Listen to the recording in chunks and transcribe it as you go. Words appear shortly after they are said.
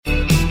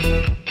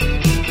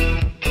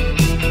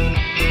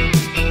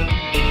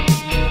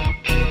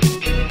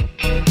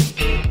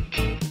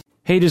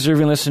Hey,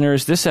 deserving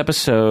listeners, this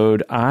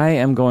episode, I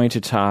am going to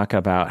talk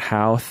about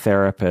how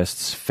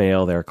therapists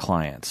fail their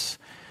clients.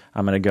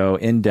 I'm going to go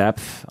in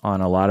depth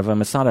on a lot of them.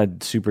 It's not a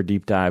super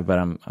deep dive, but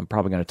I'm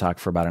probably going to talk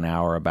for about an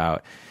hour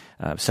about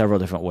several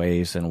different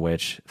ways in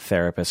which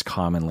therapists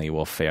commonly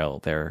will fail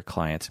their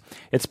clients.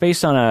 It's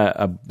based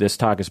on this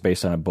talk is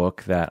based on a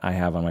book that I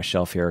have on my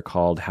shelf here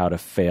called How to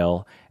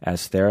Fail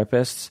as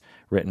Therapists,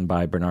 written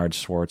by Bernard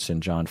Schwartz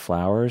and John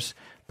Flowers,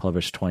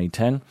 published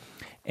 2010.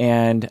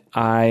 And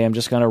I am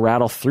just going to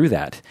rattle through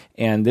that.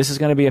 And this is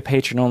going to be a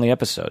patron-only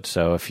episode.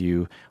 So if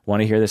you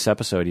want to hear this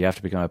episode, you have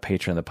to become a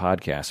patron of the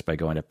podcast by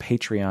going to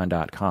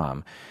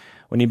patreon.com.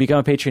 When you become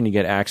a patron, you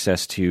get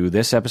access to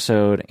this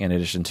episode in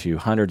addition to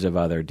hundreds of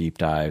other deep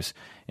dives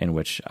in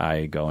which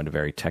I go into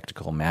very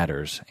technical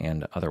matters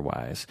and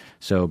otherwise.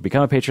 So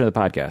become a patron of the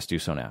podcast. Do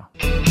so now.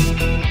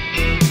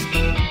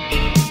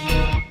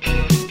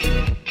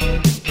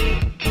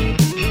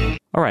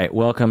 All right,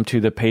 welcome to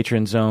the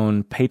Patron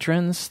Zone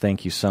patrons.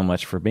 Thank you so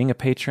much for being a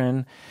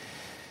patron.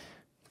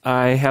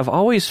 I have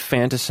always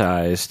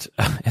fantasized,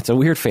 it's a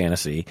weird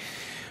fantasy,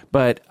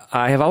 but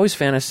I have always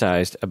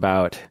fantasized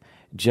about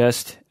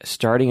just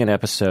starting an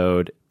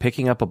episode,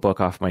 picking up a book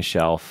off my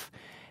shelf,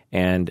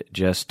 and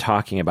just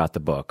talking about the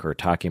book or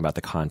talking about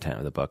the content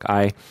of the book.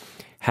 I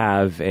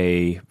have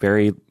a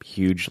very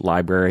huge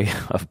library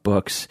of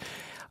books.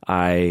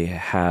 I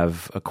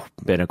have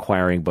been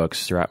acquiring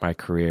books throughout my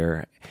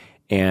career.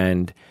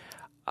 And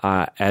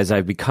as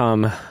I've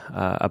become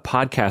a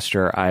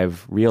podcaster,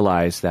 I've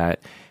realized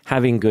that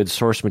having good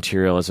source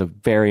material is a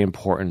very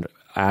important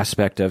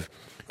aspect of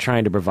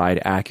trying to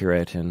provide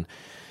accurate and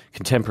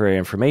contemporary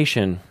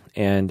information.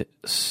 And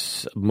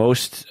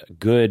most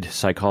good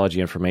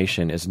psychology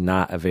information is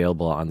not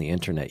available on the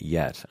internet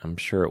yet. I'm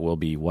sure it will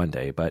be one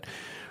day. But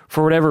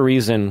for whatever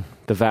reason,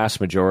 the vast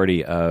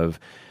majority of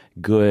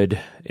good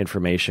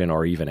information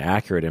or even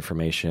accurate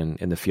information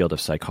in the field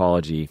of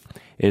psychology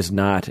is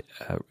not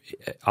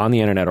on the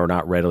internet or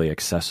not readily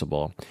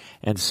accessible.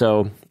 And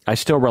so I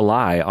still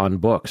rely on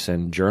books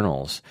and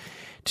journals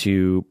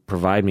to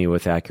provide me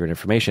with accurate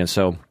information.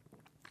 So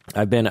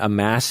I've been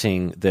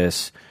amassing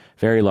this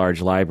very large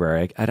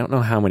library. I don't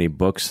know how many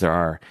books there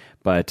are,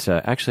 but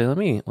actually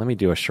let me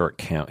do a short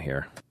count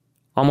here.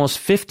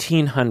 Almost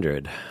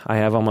 1,500. I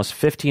have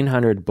almost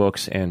 1,500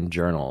 books and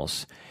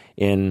journals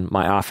in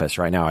my office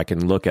right now. I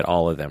can look at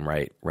all of them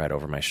right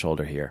over my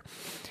shoulder here.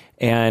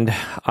 And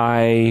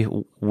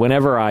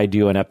whenever I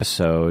do an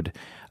episode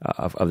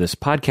of this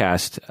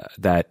podcast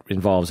that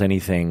involves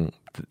anything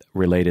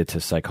related to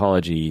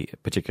psychology,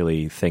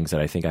 particularly things that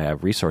I think I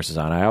have resources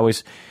on, I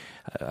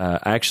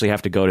actually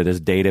have to go to this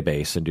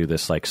database and do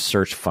this like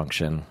search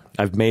function.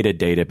 I've made a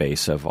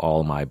database of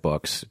all my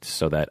books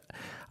so that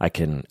I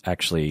can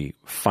actually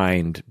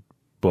find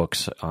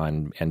books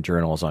and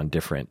journals on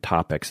different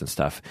topics and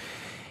stuff.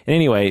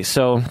 Anyway,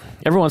 so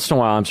every once in a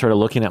while, I'm sort of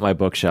looking at my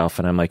bookshelf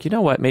and I'm like, you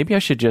know what? Maybe I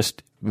should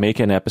just make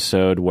an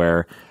episode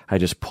where I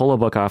just pull a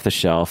book off the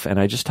shelf and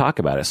I just talk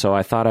about it. So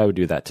I thought I would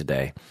do that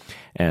today.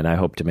 And I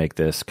hope to make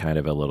this kind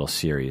of a little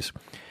series.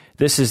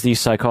 This is the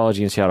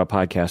Psychology in Seattle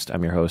podcast.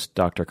 I'm your host,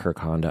 Dr. Kirk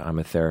Honda. I'm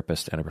a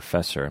therapist and a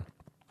professor.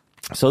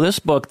 So this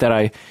book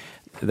that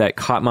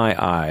caught my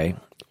eye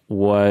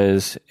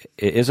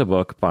is a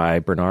book by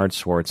Bernard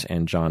Schwartz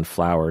and John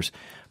Flowers,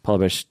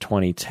 published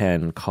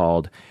 2010,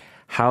 called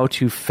How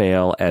to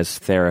Fail as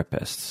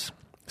Therapists,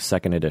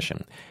 second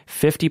edition,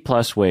 50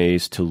 plus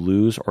ways to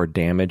lose or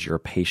damage your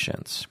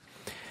patients.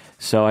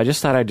 So I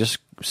just thought I'd just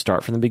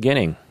start from the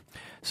beginning.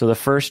 So the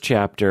first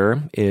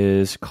chapter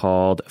is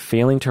called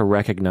Failing to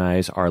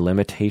Recognize Our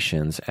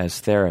Limitations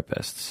as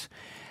Therapists.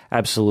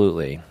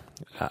 Absolutely.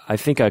 I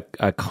think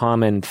a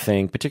common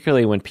thing,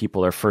 particularly when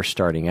people are first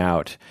starting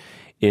out,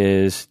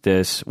 is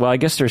this, well, I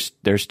guess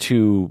there's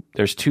two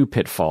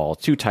pitfalls,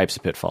 two types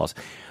of pitfalls.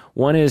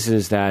 One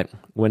is that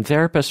when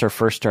therapists are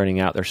first starting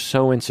out, they're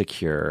so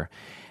insecure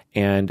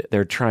and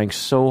they're trying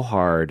so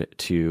hard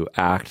to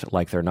act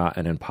like they're not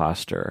an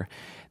imposter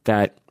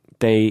that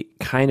they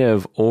kind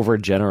of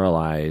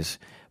overgeneralize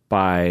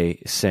by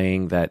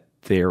saying that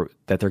they're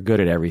good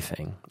at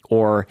everything,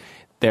 or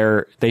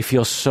they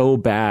feel so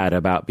bad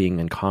about being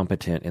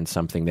incompetent in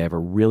something they have a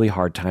really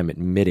hard time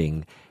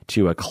admitting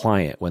to a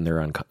client when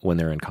they're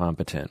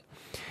incompetent.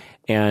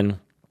 And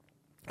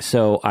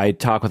so I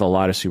talk with a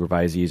lot of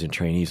supervisees and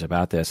trainees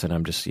about this, and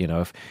I'm just,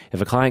 if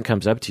a client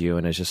comes up to you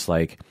and is just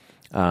like,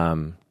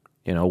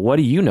 what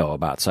do you know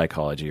about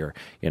psychology? Or,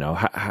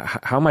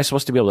 how am I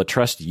supposed to be able to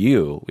trust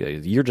you?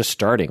 You're just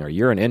starting, or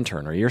you're an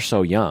intern, or you're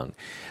so young.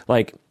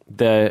 Like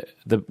the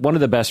one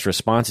of the best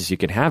responses you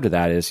can have to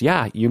that is,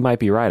 yeah, you might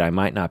be right. I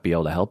might not be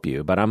able to help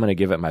you, but I'm going to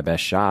give it my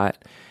best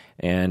shot.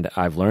 And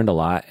I've learned a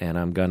lot, and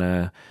I'm going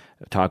to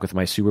talk with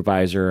my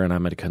supervisor, and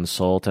I'm going to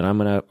consult, and I'm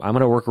going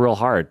to work real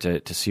hard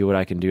to see what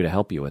I can do to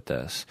help you with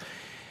this.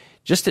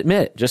 Just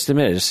admit it. Just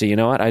say, you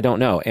know what, I don't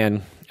know.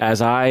 And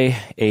as I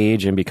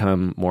age and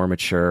become more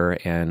mature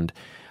and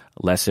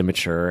less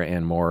immature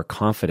and more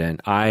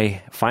confident,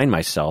 I find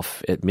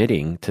myself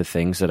admitting to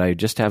things that I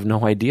just have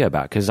no idea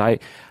about, because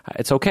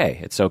it's okay.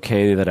 It's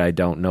okay that I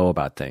don't know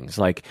about things.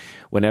 Like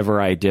whenever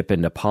I dip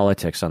into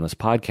politics on this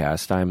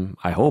podcast,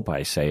 I hope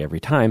I say every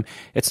time,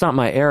 it's not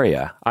my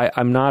area.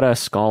 I'm not a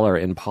scholar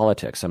in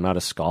politics. I'm not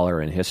a scholar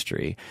in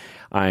history.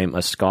 I'm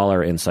a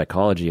scholar in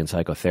psychology and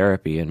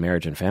psychotherapy and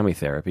marriage and family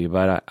therapy,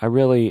 but I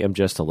really am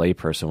just a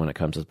layperson when it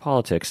comes to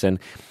politics. And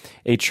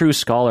a true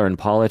scholar in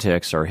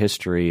politics or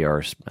history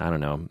or, I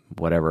don't know,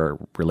 whatever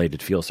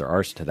related fields there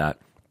are to that,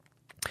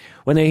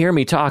 when they hear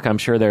me talk, I'm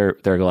sure they're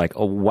like,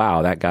 oh,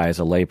 wow, that guy's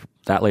a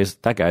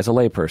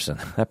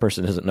layperson. That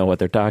person doesn't know what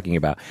they're talking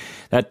about.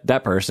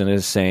 That person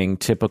is saying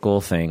typical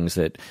things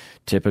that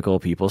typical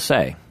people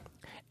say.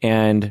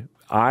 And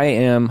I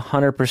am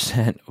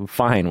 100%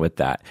 fine with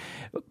that,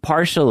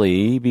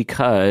 partially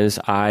because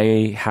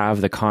I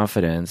have the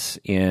confidence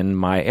in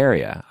my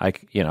area.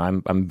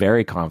 I'm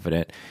very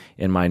confident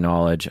in my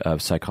knowledge of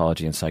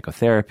psychology and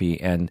psychotherapy,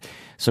 and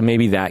so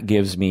maybe that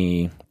gives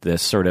me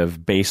this sort of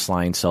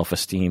baseline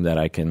self-esteem that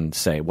I can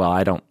say, well,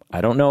 I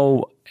don't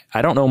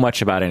know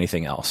much about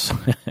anything else,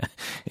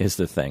 is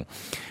the thing.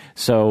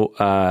 So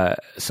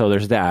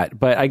there's that.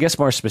 But I guess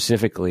more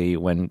specifically,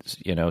 when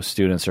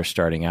students are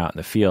starting out in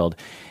the field,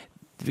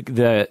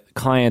 the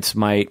clients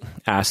might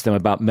ask them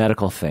about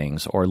medical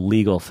things or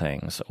legal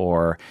things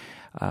or,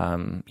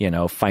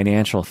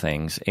 financial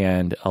things.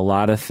 And a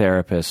lot of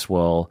therapists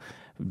will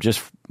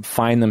just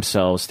find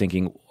themselves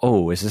thinking,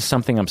 oh, is this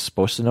something I'm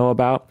supposed to know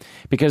about?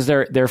 Because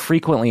they're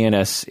frequently in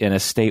a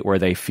state where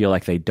they feel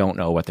like they don't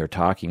know what they're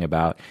talking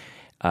about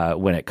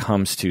when it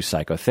comes to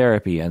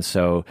psychotherapy. And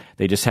so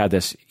they just have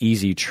this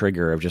easy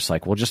trigger of just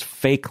like, well, just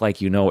fake like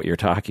you know what you're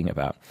talking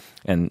about.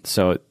 And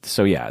so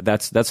yeah,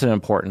 that's an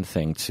important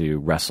thing to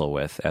wrestle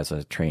with as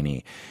a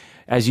trainee.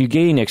 As you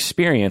gain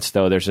experience,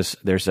 though,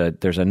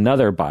 there's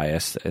another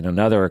bias and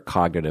another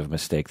cognitive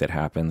mistake that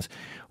happens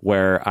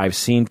where I've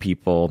seen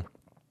people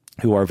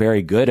who are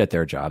very good at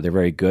their job. They're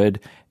very good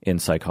in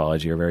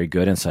psychology or very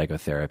good in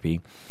psychotherapy.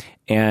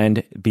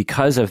 And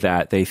because of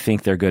that, they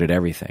think they're good at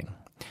everything.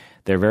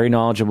 They're very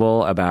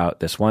knowledgeable about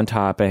this one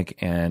topic,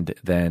 and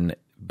then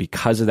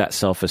because of that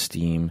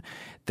self-esteem,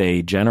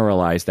 they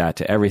generalize that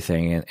to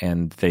everything,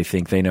 and they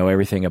think they know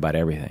everything about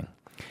everything.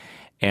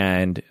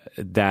 And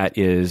that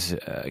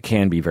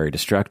can be very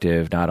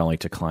destructive, not only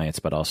to clients,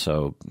 but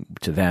also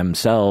to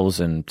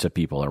themselves and to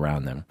people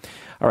around them.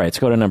 All right, let's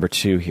go to number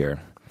 2 here.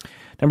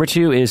 Number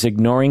 2 is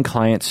ignoring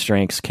client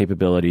strengths,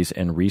 capabilities,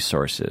 and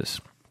resources.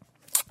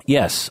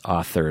 Yes,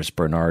 authors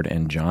Bernard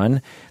and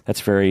John, that's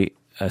very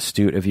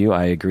astute of you.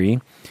 I agree.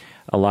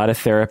 A lot of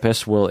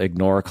therapists will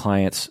ignore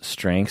clients'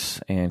 strengths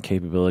and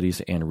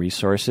capabilities and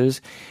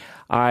resources.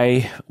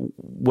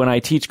 When I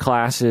teach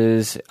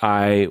classes,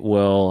 I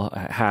will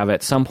have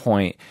at some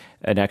point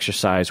an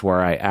exercise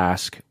where I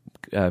ask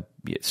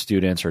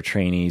students or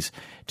trainees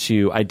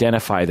to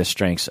identify the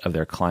strengths of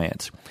their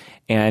clients.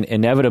 And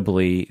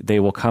inevitably, they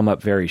will come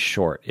up very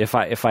short. If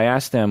I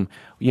ask them,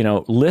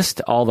 list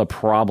all the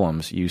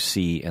problems you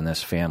see in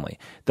this family,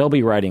 they'll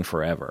be writing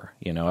forever.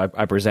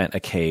 I present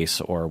a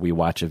case, or we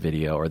watch a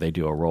video, or they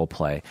do a role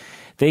play.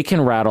 They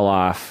can rattle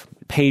off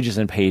pages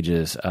and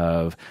pages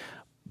of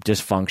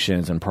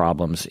dysfunctions and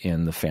problems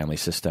in the family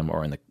system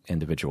or in the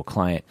individual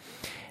client.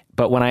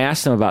 But when I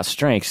ask them about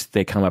strengths,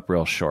 they come up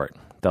real short.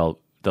 They'll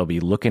be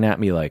looking at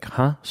me like,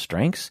 huh,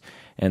 strengths?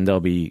 And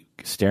they'll be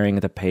staring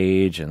at the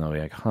page, and they'll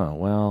be like, "Huh?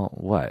 Well,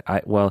 what?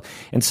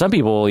 And some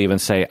people will even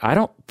say, "I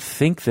don't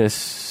think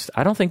this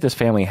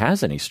family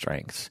has any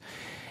strengths."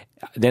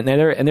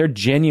 They're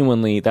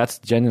genuinely, that's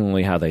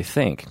genuinely how they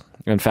think.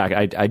 In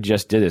fact, I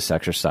just did this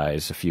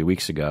exercise a few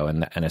weeks ago,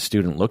 and a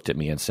student looked at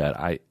me and said,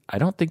 "I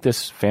don't think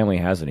this family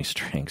has any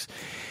strengths,"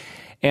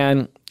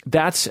 and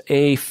that's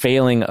a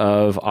failing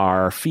of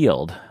our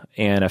field,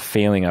 and a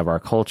failing of our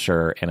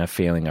culture, and a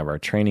failing of our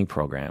training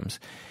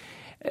programs.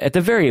 At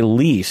the very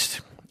least,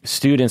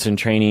 students and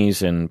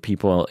trainees and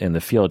people in the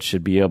field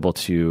should be able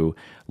to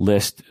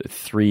list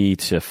 3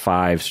 to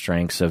 5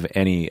 strengths of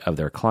any of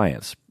their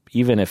clients,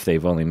 even if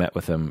they've only met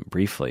with them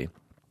briefly.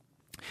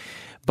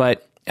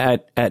 But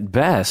at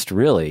best,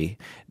 really,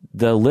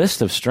 the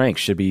list of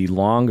strengths should be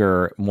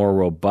longer, more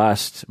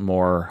robust,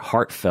 more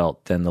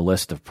heartfelt than the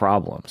list of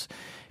problems.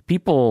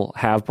 People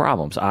have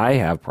problems. I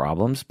have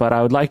problems, but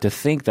I would like to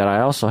think that I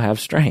also have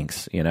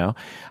strengths.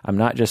 I'm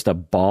not just a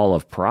ball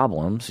of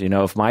problems.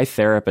 If my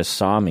therapist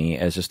saw me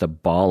as just a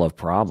ball of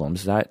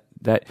problems, that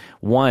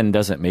one,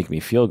 doesn't make me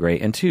feel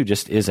great, and 2,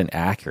 just isn't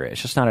accurate.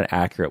 It's just not an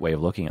accurate way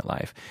of looking at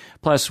life.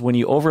 Plus, when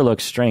you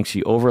overlook strengths,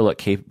 you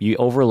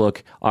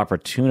overlook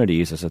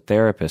opportunities as a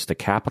therapist to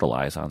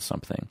capitalize on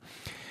something.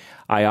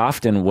 I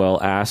often will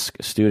ask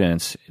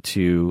students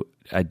to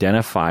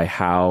identify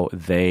how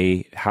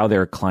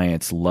their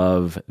clients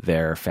love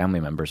their family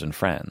members and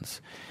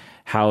friends,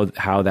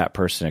 how that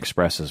person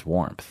expresses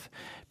warmth,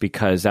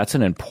 because that's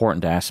an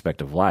important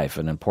aspect of life,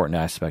 an important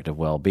aspect of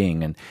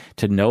well-being. And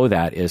to know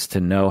that is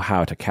to know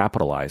how to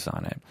capitalize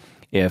on it.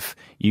 If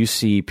you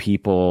see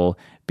people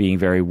being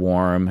very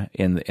warm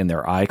in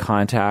their eye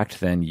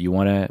contact, then you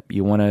want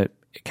to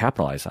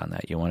capitalize on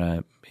that. You want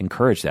to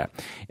encourage that.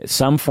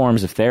 Some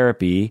forms of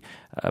therapy,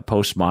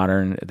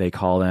 postmodern they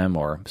call them,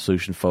 or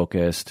solution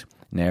focused,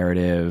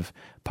 narrative,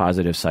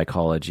 positive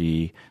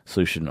psychology,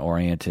 solution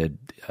oriented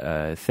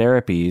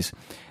therapies.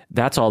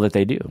 That's all that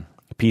they do.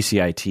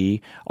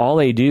 PCIT, all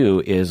they do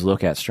is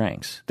look at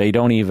strengths. They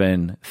don't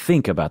even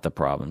think about the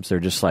problems. They're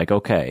just like,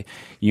 okay,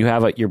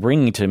 you're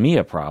bringing to me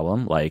a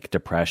problem like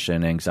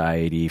depression,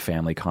 anxiety,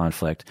 family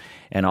conflict,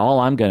 and all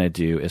I'm going to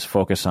do is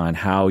focus on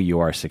how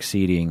you are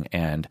succeeding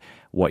and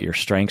what your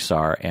strengths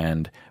are.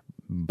 And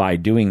by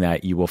doing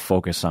that, you will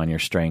focus on your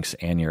strengths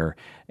and your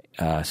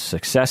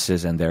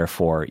successes, and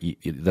therefore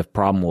the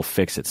problem will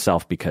fix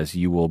itself because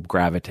you will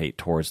gravitate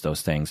towards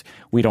those things.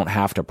 We don't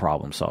have to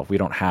problem solve. We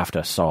don't have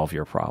to solve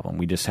your problem.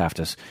 We just have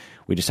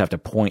to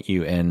point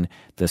you in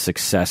the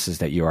successes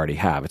that you already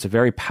have. It's a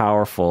very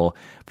powerful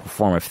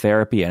form of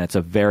therapy, and it's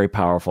a very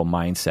powerful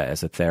mindset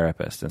as a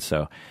therapist. And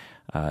so,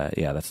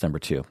 that's number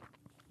 2.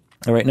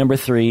 All right, number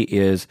 3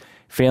 is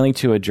failing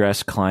to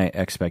address client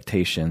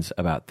expectations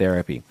about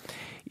therapy.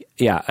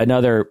 Yeah,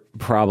 another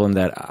problem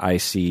that I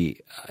see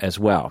as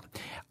well.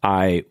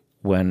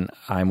 When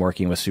I'm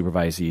working with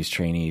supervisees,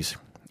 trainees,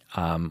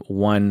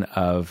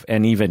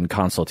 and even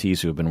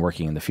consultees who have been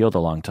working in the field a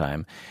long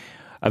time,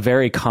 a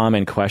very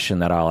common question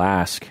that I'll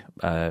ask.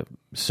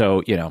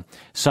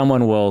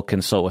 Someone will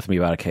consult with me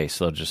about a case.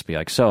 They'll just be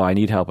like, "So I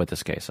need help with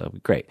this case." That'll be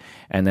great.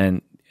 And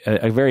then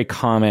a very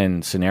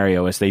common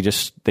scenario is they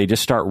just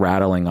start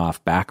rattling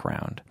off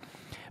background.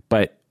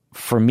 But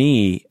for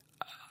me,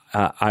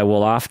 I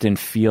will often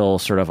feel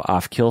sort of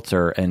off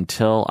kilter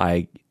until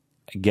I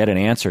get an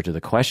answer to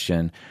the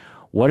question,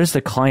 what does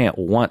the client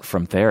want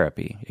from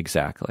therapy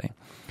exactly?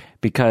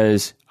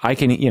 Because I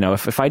can,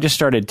 if I just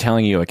started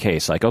telling you a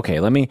case, like,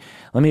 okay, let me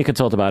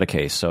consult about a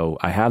case. So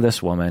I have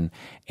this woman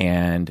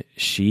and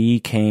she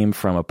came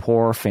from a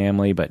poor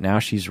family, but now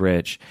she's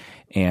rich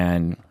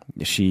and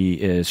she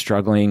is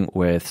struggling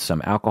with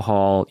some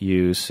alcohol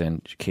use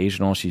and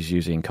occasional she's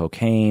using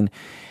cocaine.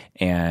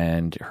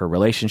 And her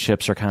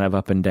relationships are kind of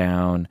up and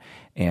down,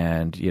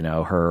 and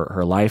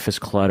her life is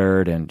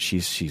cluttered, and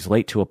she's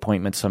late to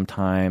appointments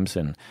sometimes,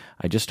 and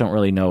I just don't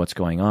really know what's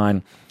going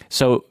on.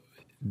 So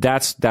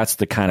that's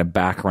the kind of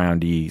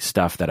backgroundy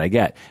stuff that I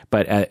get.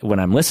 But when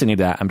I'm listening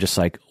to that, I'm just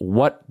like,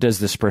 what does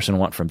this person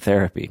want from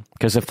therapy?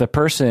 Because if the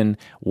person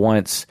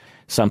wants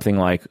something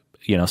like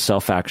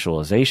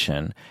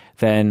self-actualization,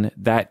 then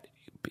that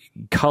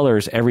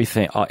colors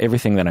everything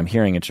that I'm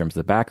hearing in terms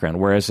of the background.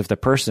 Whereas if the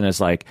person is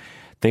like,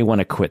 they want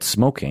to quit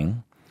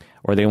smoking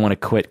or they want to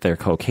quit their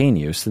cocaine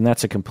use, then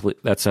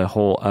that's a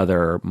whole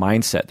other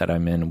mindset that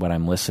I'm in when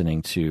I'm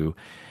listening to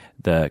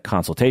the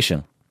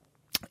consultation.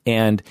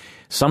 And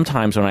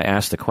sometimes when I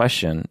ask the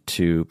question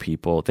to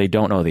people, they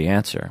don't know the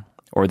answer,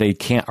 or they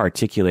can't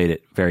articulate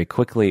it very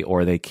quickly,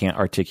 or they can't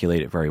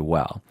articulate it very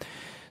well.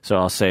 So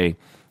I'll say,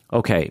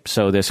 okay,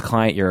 so this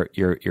client,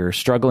 you're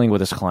struggling with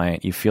this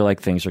client. You feel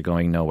like things are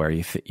going nowhere.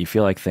 You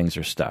feel like things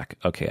are stuck.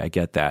 Okay, I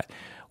get that.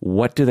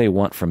 What do they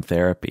want from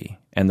therapy?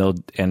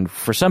 And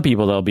for some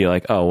people, they'll be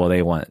like, oh, well,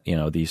 they want,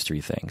 these 3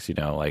 things,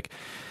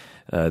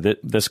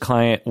 this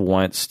client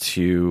wants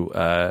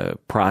to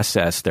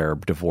process their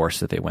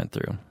divorce that they went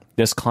through.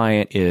 This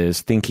client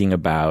is thinking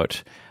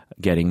about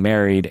getting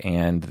married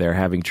and they're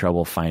having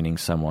trouble finding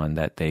someone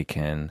that they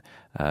can,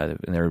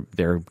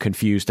 they're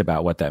confused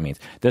about what that means.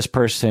 This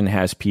person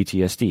has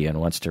PTSD and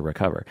wants to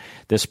recover.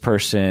 This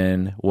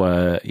person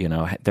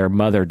their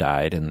mother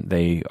died and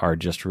they are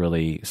just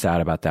really sad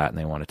about that and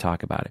they want to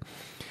talk about it.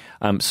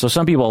 So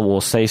some people will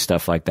say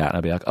stuff like that, and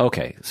I'll be like,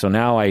 okay, so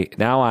now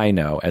I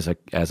know as a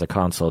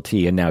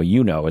consultee, and now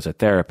you know as a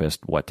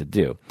therapist what to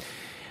do.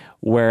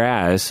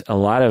 Whereas a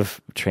lot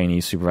of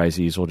trainees,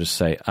 supervisees will just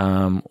say,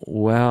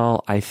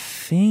 well, I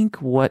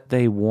think what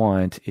they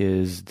want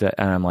is that,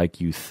 and I'm like,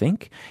 you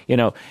think?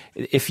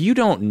 If you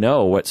don't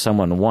know what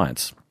someone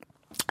wants,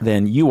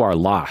 then you are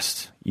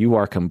lost. You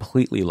are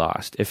completely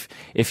lost.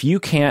 If you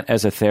can't,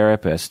 as a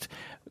therapist,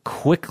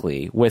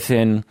 quickly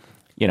within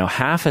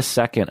half a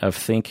second of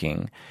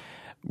thinking,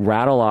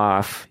 rattle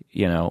off,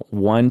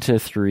 1 to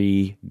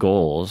 3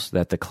 goals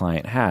that the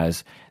client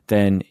has,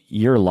 then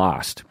you're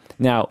lost.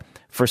 Now,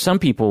 for some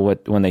people,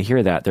 when they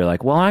hear that, they're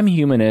like, well, I'm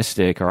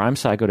humanistic or I'm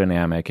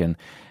psychodynamic and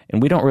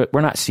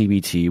we're not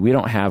CBT. We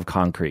don't have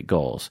concrete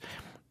goals.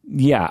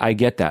 Yeah, I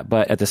get that.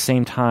 But at the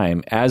same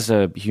time, as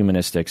a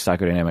humanistic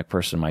psychodynamic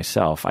person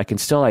myself, I can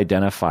still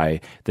identify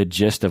the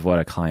gist of what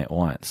a client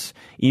wants,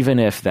 even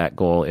if that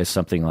goal is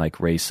something like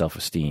raise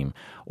self-esteem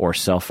or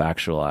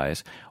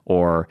self-actualize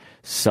or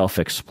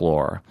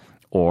self-explore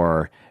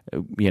or,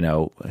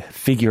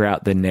 figure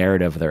out the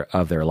narrative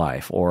of their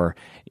life or,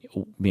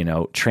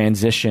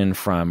 transition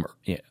from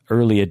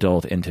early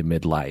adult into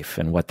midlife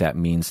and what that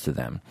means to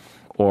them,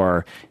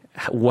 or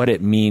what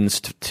it means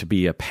to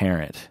be a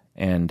parent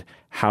and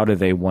how do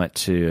they want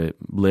to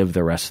live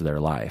the rest of their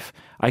life.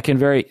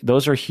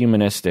 Those are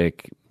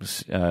humanistic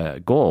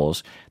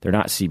goals. They're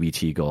not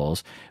CBT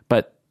goals,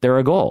 but they're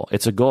a goal.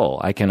 It's a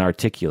goal. I can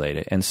articulate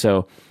it. And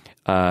so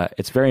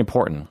it's very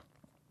important.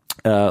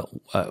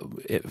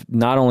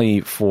 Not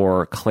only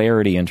for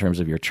clarity in terms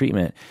of your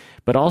treatment,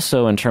 but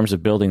also in terms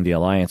of building the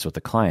alliance with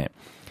the client.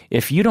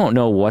 If you don't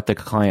know what the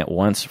client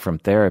wants from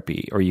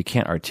therapy, or you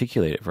can't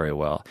articulate it very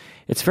well,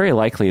 it's very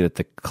likely that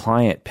the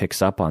client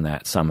picks up on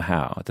that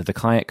somehow, that the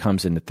client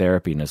comes into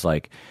therapy and is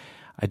like,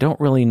 I don't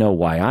really know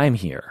why I'm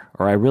here,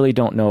 or I really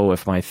don't know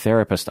if my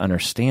therapist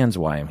understands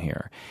why I'm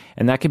here.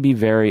 And that can be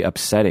very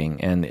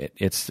upsetting, and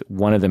it's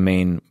one of the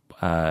main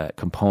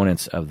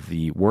components of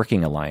the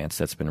working alliance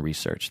that's been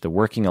researched. The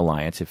working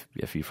alliance,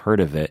 if you've heard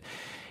of it,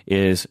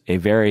 is a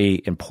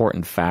very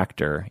important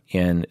factor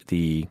in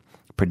the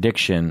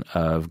prediction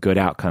of good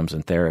outcomes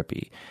in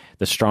therapy.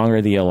 The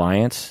stronger the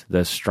alliance,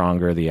 the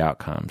stronger the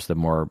outcomes, the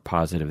more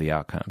positive the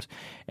outcomes.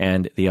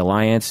 And the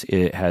alliance,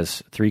 it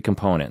has three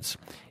components.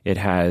 It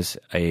has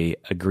a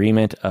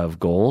agreement of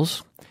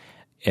goals.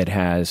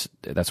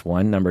 That's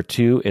one. Number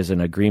two is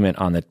an agreement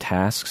on the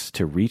tasks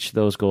to reach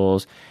those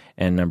goals.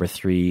 And number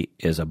three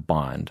is a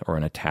bond or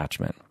an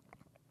attachment.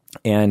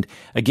 And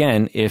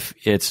again, if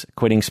it's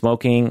quitting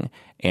smoking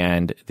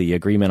and the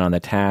agreement on the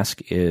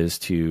task is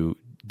to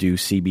do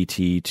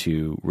CBT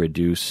to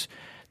reduce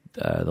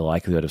the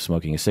likelihood of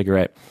smoking a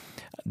cigarette,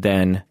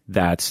 then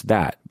that's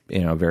that.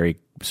 Very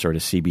sort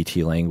of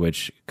CBT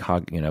language,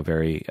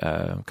 very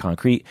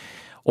concrete.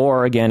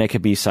 Or again, it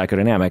could be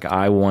psychodynamic.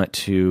 I want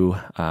to,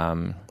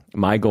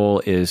 my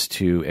goal is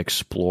to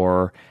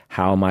explore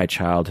how my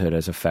childhood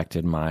has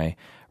affected my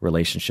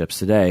relationships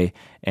today.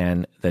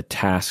 And the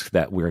task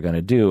that we're going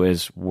to do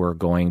is we're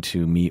going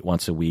to meet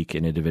once a week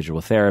in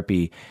individual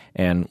therapy,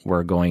 and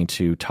we're going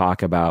to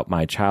talk about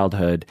my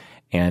childhood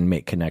and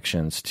make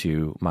connections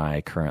to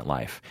my current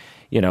life.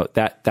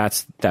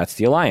 That's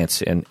the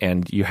alliance,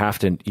 and you have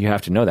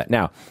to know that.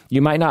 Now,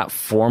 you might not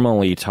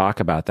formally talk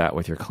about that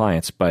with your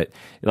clients, but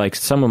like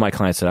some of my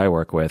clients that I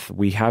work with,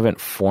 we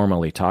haven't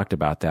formally talked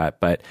about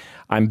that, but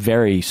I'm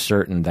very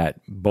certain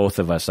that both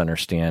of us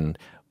understand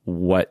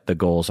what the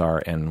goals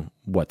are and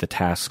what the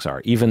tasks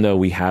are, even though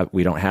we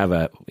don't have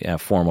a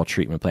formal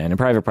treatment plan. In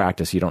private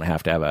practice, you don't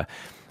have to have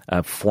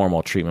a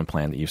formal treatment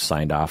plan that you've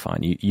signed off on.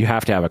 You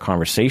have to have a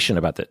conversation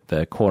about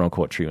the quote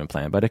unquote treatment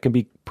plan, but it can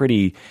be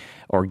pretty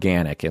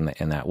organic in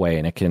that way,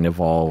 and it can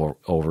evolve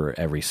over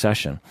every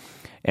session.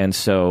 And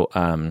so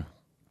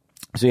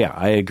yeah,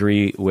 I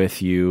agree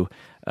with you,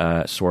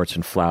 Swartz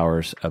and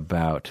Flowers,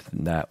 about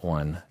that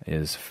one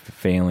is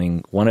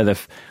failing. One of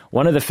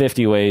the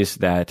 50 ways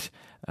that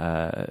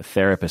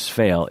therapists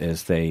fail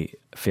is they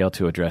fail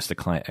to address the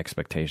client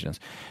expectations.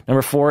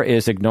 Number 4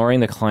 is ignoring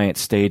the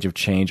client's stage of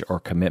change or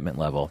commitment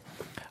level.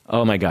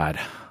 Oh my God.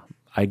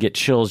 I get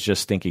chills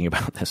just thinking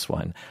about this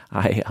one.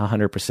 I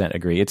 100%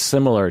 agree. It's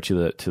similar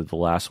to the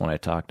last one I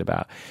talked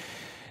about.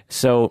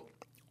 So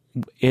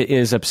it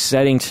is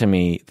upsetting to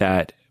me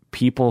that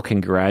people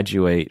can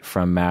graduate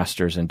from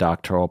master's and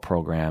doctoral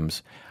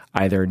programs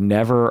either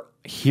never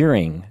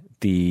hearing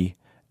the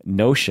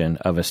notion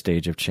of a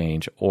stage of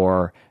change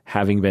or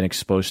having been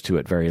exposed to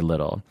it very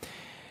little.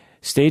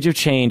 Stage of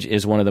change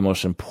is one of the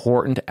most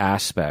important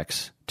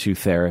aspects to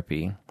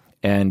therapy,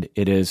 and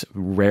it is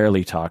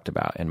rarely talked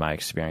about in my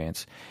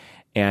experience.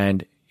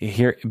 And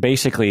here,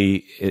 basically,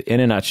 in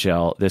a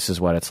nutshell, this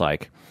is what it's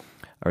like,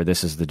 or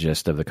this is the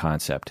gist of the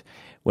concept.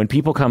 When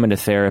people come into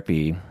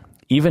therapy,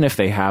 even if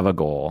they have a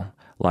goal,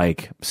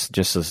 like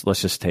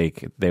let's just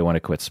take they want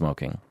to quit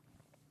smoking,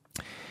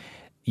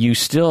 you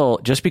still,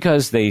 just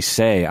because they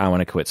say, I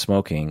want to quit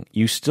smoking,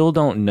 you still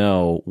don't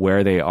know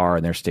where they are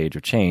in their stage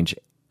of change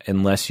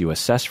unless you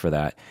assess for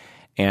that.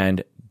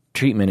 And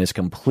treatment is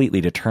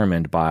completely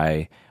determined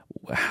by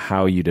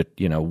how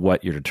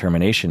what your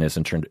determination is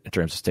in terms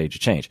of stage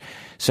of change.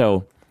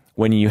 So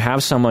when you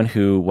have someone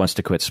who wants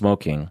to quit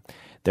smoking,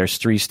 there's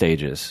 3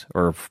 stages,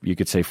 or you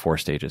could say 4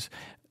 stages.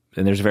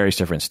 And there's various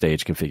different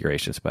stage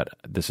configurations, but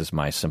this is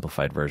my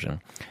simplified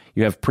version.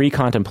 You have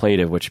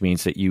pre-contemplative, which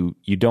means that you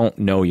don't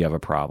know you have a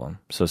problem.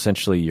 So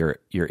essentially, you're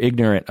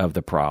ignorant of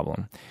the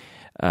problem.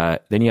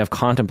 Then you have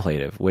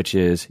contemplative, which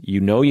is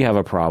you know you have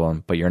a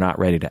problem, but you're not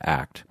ready to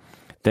act.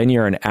 Then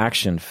you're in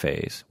action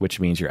phase, which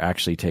means you're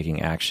actually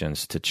taking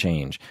actions to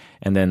change.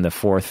 And then the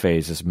 4th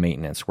phase is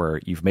maintenance, where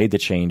you've made the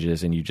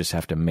changes and you just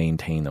have to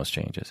maintain those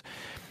changes.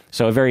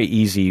 So a very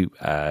easy,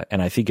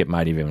 and I think it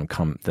might even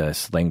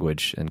this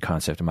language and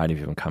concept might have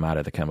even come out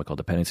of the chemical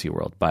dependency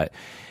world, but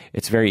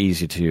it's very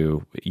easy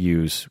to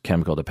use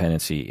chemical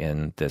dependency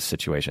in this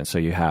situation. So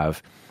you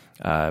have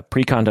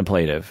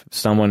pre-contemplative,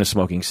 someone is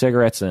smoking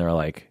cigarettes and they're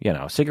like,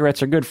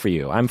 cigarettes are good for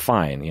you. I'm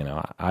fine.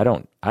 I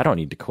don't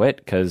need to quit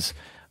because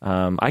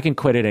I can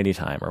quit at any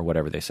time, or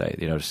whatever they say,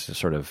 just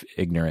sort of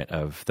ignorant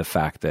of the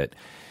fact that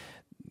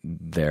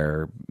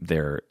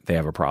they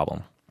have a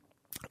problem.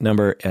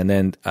 And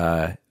then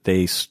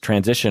they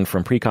transition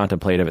from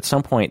pre-contemplative. At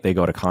some point, they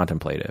go to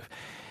contemplative.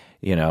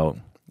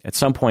 At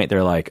some point,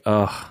 they're like,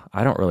 oh,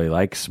 I don't really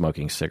like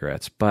smoking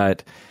cigarettes,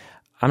 but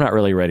I'm not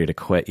really ready to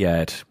quit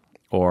yet.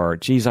 Or,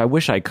 geez, I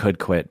wish I could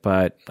quit,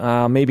 but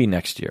maybe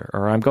next year.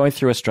 Or I'm going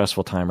through a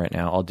stressful time right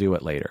now. I'll do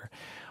it later.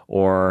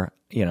 Or,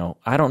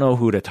 I don't know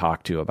who to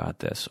talk to about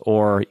this.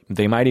 Or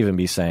they might even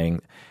be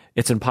saying,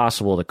 it's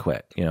impossible to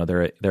quit.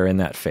 They're in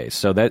that phase.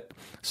 So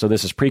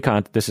this is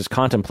this is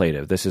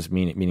contemplative. This is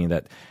meaning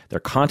that they're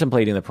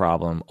contemplating the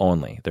problem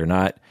only. They're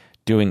not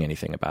doing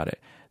anything about it.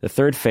 The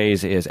third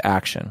phase is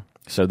action.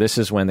 So this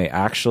is when they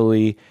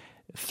actually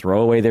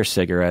throw away their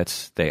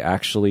cigarettes. They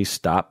actually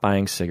stop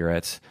buying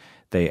cigarettes.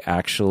 They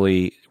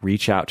actually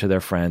reach out to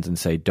their friends and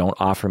say, don't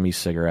offer me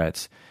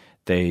cigarettes.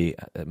 They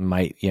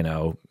might,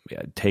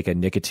 take a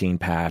nicotine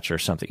patch or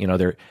something.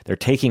 They're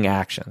taking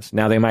actions.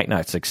 Now, they might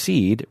not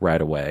succeed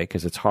right away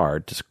because it's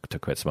hard to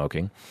quit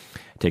smoking.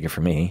 Take it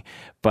from me.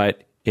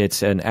 But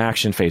it's an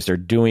action phase. They're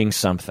doing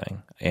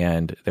something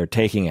and they're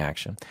taking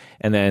action.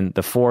 And then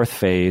the fourth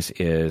phase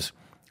is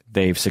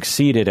they've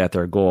succeeded at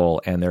their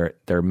goal and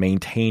they're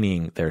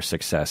maintaining their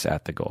success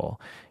at the goal,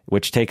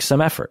 which takes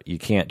some effort. You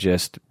can't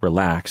just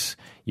relax.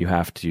 You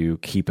have to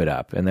keep it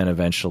up. And then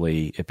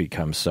eventually it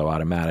becomes so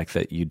automatic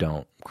that you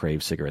don't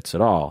crave cigarettes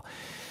at all.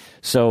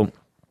 So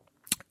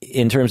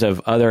in terms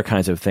of other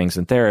kinds of things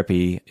in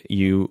therapy,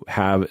 you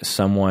have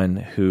someone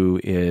who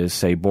is,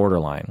 say,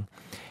 borderline.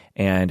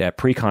 And at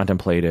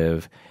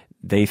pre-contemplative,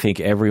 they think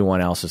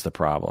everyone else is the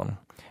problem.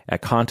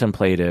 At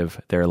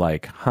contemplative, they're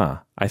like,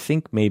 I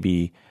think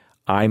maybe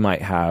I might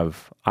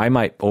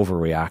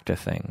overreact to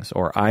things,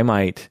 or I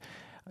might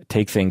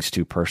take things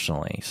too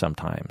personally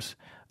sometimes.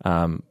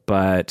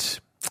 But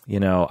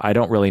I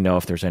don't really know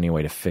if there's any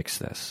way to fix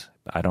this.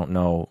 I don't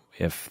know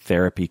if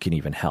therapy can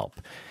even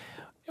help,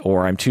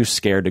 or I'm too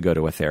scared to go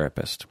to a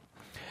therapist.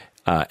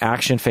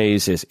 Action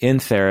phase is in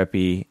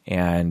therapy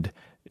and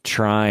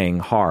trying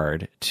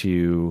hard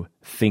to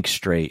think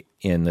straight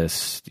in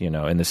this,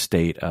 in the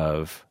state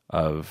of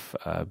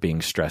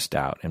being stressed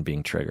out and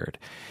being triggered.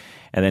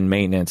 And then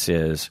maintenance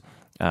is,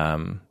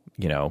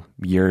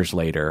 years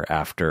later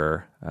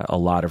after a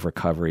lot of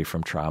recovery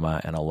from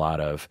trauma and a lot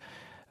of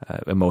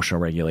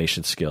emotional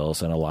regulation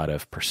skills and a lot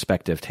of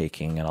perspective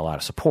taking and a lot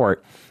of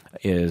support,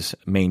 is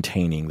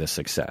maintaining the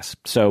success.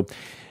 So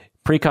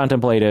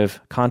pre-contemplative,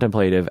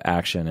 contemplative,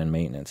 action, and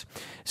maintenance.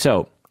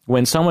 So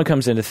when someone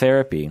comes into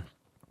therapy,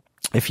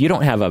 if you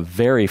don't have a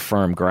very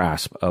firm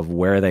grasp of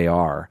where they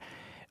are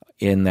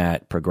in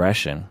that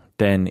progression,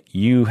 then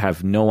you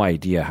have no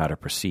idea how to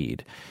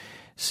proceed.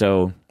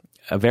 So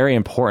a very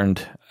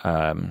important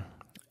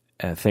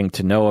thing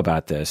to know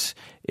about this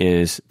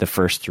is the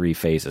first three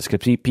phases,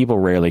 because people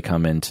rarely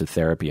come into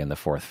therapy in the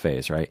fourth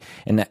phase, right?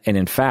 And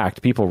in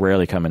fact, people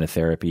rarely come into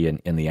therapy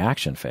in the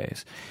action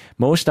phase.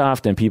 Most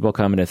often, people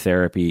come into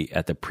therapy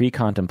at the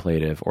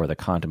pre-contemplative or the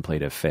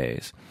contemplative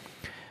phase.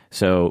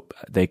 So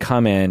they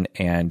come in,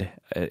 and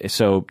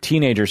so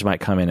teenagers might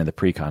come in the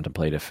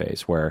pre-contemplative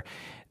phase where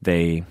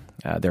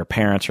their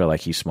parents are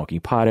like, he's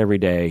smoking pot every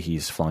day,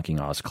 he's flunking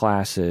all his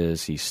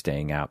classes, he's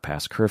staying out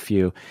past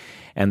curfew.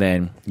 And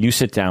then you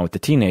sit down with the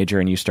teenager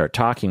and you start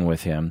talking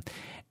with him,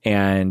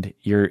 and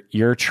you're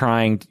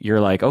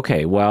like,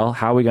 okay, well,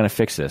 how are we going to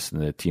fix this?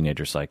 And the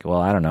teenager's like, well,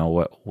 I don't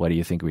know. What do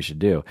you think we should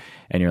do?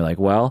 And you're like,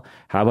 well,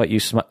 how about you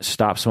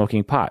stop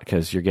smoking pot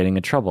because you're getting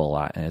in trouble a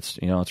lot and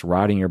it's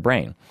rotting your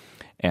brain.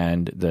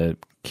 And the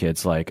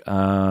kid's like,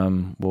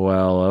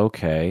 well,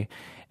 okay.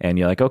 And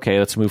you're like, okay,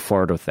 let's move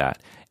forward with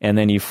that. And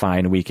then you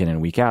find week in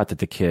and week out that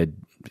the kid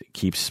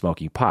keeps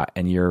smoking pot,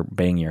 and you're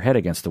banging your head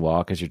against the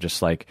wall because you're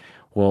just like,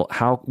 well,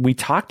 we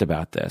talked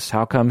about this.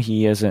 How come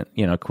he isn't,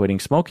 quitting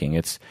smoking?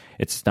 It's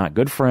not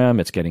good for him.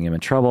 It's getting him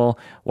in trouble.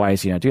 Why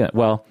is he not doing that?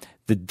 Well,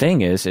 the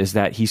thing is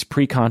that he's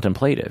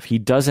pre-contemplative. He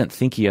doesn't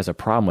think he has a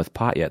problem with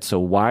pot yet. So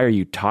why are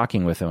you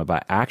talking with him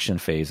about action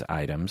phase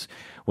items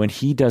when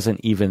he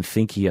doesn't even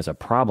think he has a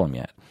problem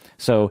yet?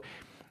 So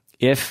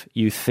if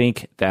you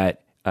think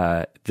that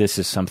this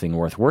is something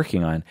worth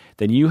working on,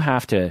 then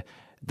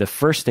the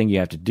first thing you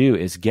have to do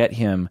is get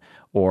him,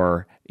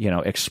 or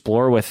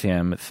explore with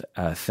him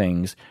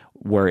things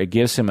where it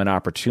gives him an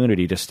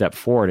opportunity to step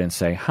forward and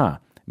say,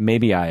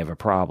 maybe I have a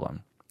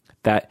problem.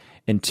 That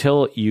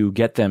until you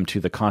get them to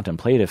the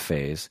contemplative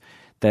phase,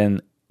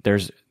 then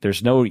there's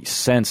no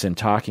sense in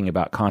talking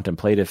about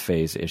contemplative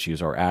phase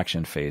issues or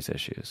action phase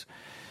issues.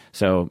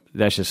 So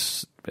that's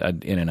just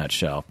in a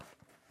nutshell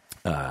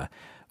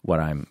what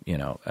I'm,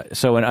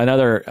 So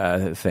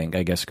another thing,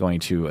 I guess,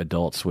 going to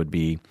adults would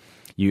be,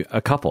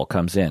 a couple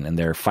comes in and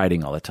they're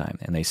fighting all the time,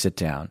 and they sit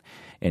down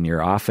in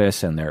your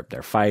office and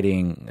they're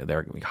fighting,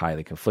 they're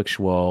highly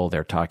conflictual,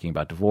 they're talking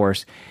about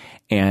divorce.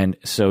 And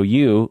so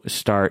you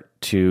start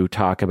to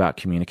talk about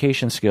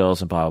communication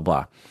skills and blah, blah,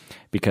 blah,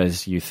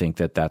 because you think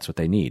that that's what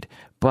they need.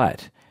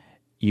 But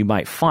you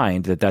might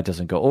find that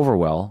doesn't go over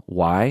well.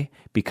 Why?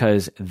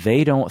 Because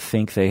they don't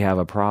think they have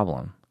a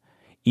problem.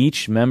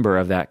 Each member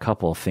of that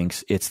couple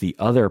thinks it's the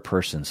other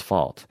person's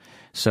fault.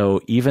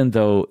 So even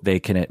though they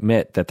can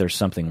admit that there's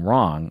something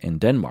wrong in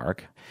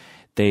Denmark,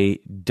 they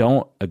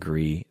don't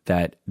agree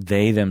that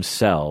they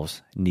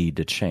themselves need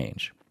to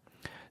change.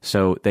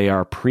 So they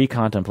are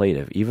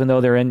pre-contemplative. Even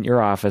though they're in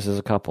your office as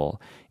a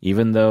couple,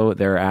 even though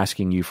they're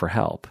asking you for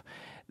help,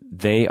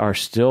 they are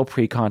still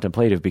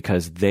pre-contemplative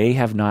because they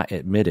have not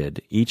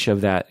admitted, each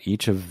of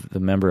the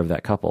member of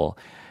that couple,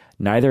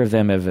 neither of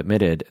them have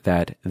admitted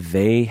that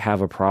they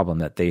have a problem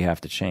that they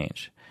have to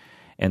change.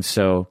 And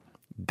so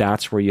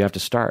that's where you have to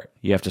start.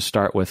 You have to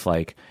start with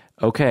like,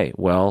 okay,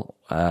 well,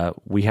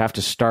 we have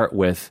to start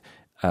with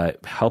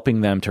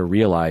helping them to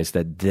realize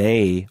that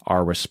they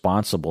are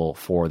responsible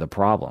for the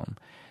problem,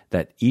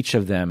 that each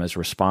of them is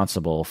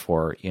responsible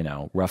for,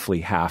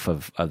 roughly half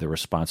of the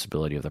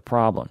responsibility of the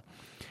problem.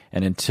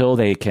 And until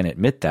they can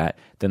admit that,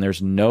 then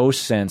there's no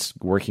sense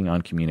working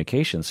on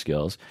communication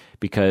skills,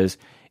 because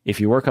if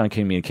you work on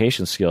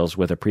communication skills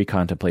with a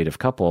pre-contemplative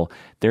couple,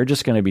 they're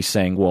just going to be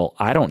saying, well,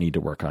 I don't need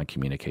to work on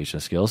communication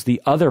skills.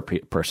 The other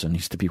person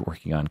needs to be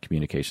working on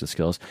communication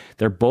skills.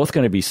 They're both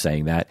going to be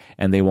saying that,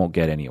 and they won't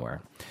get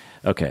anywhere.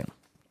 Okay.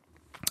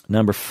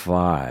 Number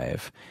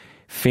 5,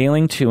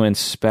 failing to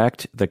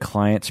inspect the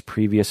client's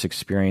previous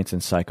experience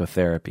in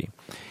psychotherapy.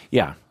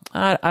 Yeah,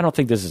 I don't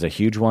think this is a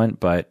huge one,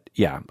 but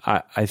yeah,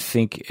 I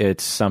think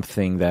it's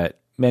something that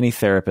many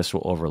therapists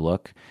will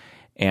overlook,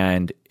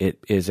 and it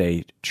is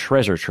a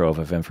treasure trove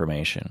of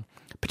information,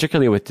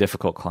 particularly with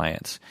difficult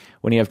clients.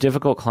 When you have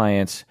difficult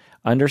clients,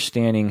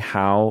 understanding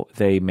how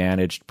they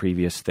managed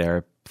previous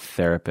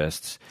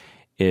therapists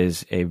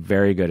is a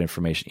very good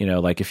information.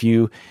 Like if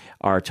you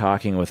are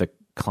talking with a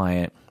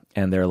client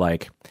and they're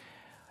like,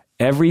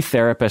 every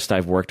therapist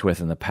I've worked with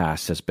in the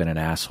past has been an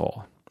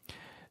asshole.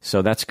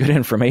 So that's good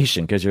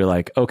information, because you're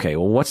like, okay,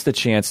 well, what's the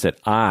chance that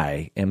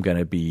I am going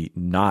to be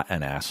not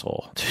an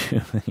asshole?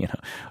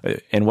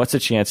 And what's the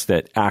chance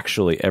that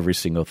actually every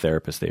single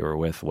therapist they were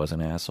with was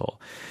an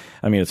asshole?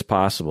 I mean, it's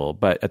possible,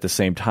 but at the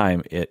same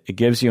time, it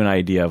gives you an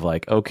idea of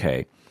like,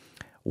 okay,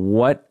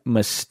 what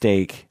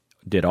mistake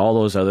did all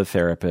those other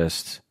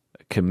therapists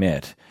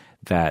commit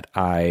that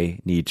I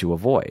need to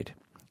avoid?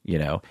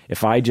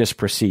 If I just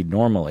proceed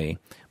normally,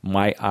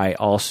 might I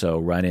also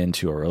run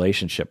into a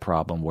relationship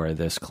problem where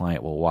this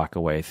client will walk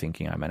away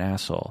thinking I'm an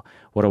asshole?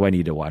 What do I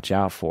need to watch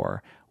out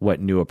for? What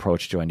new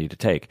approach do I need to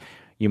take?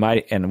 You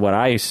might, and what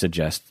I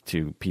suggest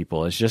to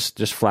people is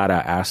just flat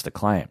out ask the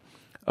client,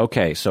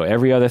 okay, so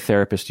every other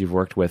therapist you've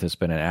worked with has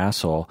been an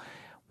asshole.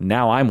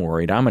 Now I'm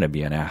worried I'm going to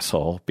be an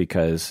asshole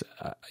because,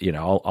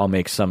 I'll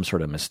make some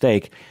sort of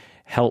mistake.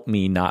 Help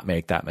me not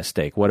make that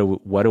mistake. What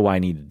do I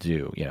need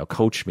to do?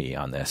 Coach me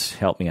on this.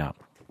 Help me out.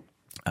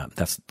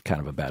 That's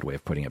kind of a bad way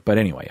of putting it, but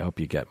anyway, I hope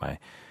you get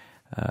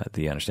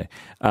the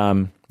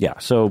understanding.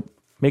 So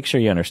make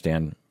sure you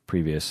understand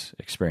previous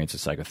experience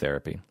of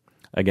psychotherapy.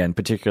 Again,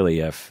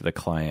 particularly if the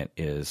client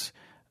is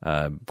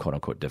quote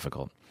unquote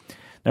difficult.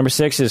 Number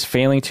 6 is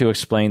failing to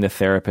explain the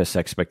therapist's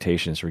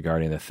expectations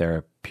regarding the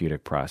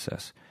therapeutic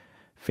process.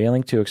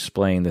 Failing to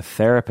explain the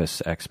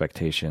therapist's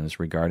expectations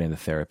regarding the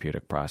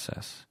therapeutic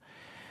process.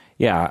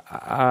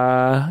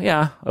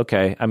 Yeah,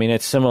 okay. I mean,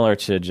 it's similar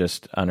to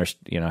just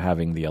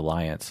having the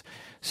alliance.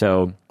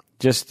 So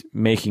just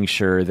making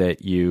sure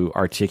that you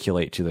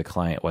articulate to the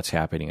client what's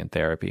happening in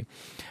therapy.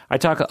 I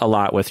talk a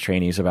lot with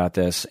trainees about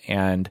this,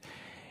 and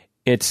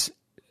it's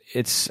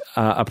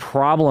a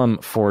problem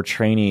for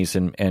trainees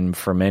and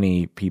for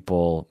many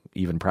people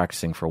even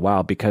practicing for a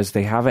while, because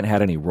they haven't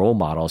had any role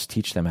models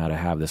teach them how to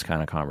have this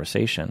kind of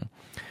conversation.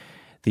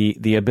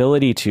 The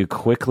ability to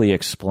quickly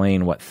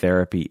explain what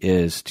therapy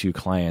is to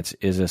clients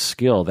is a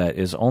skill that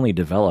is only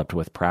developed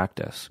with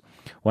practice.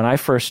 When I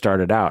first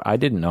started out, I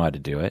didn't know how to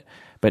do it,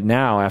 but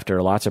now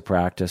after lots of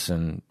practice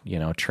and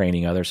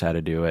training others how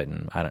to do it,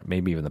 and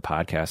maybe even the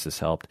podcast has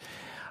helped,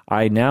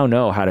 I now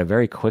know how to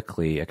very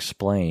quickly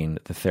explain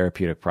the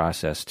therapeutic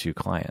process to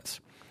clients.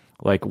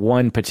 Like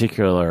one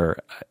particular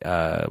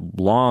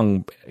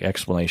long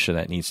explanation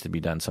that needs to be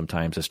done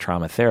sometimes is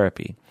trauma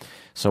therapy.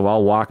 So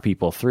I'll walk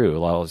people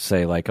through. I'll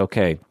say like,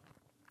 okay,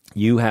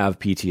 you have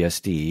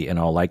PTSD in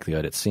all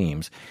likelihood, it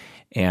seems.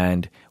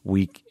 And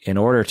in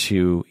order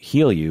to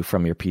heal you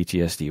from your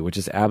PTSD, which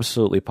is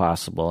absolutely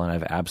possible, and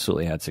I've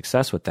absolutely had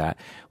success with that,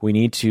 we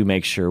need to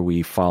make sure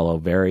we follow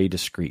very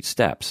discrete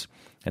steps.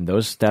 And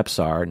those steps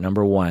are,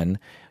 number 1,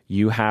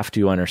 you have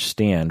to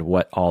understand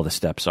what all the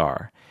steps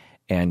are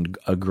and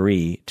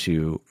agree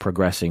to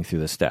progressing through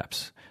the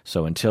steps.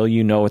 So until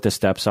you know what the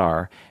steps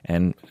are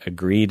and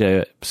agree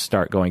to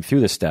start going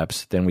through the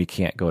steps, then we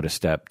can't go to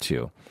step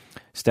 2.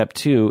 Step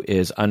 2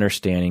 is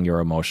understanding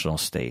your emotional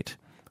state,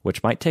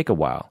 which might take a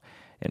while.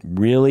 And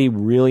really,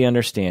 really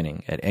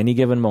understanding at any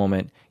given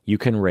moment, you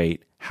can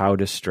rate how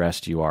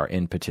distressed you are,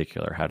 in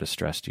particular, how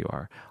distressed you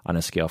are on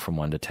a scale from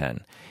 1 to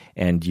 10.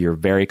 And you're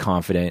very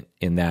confident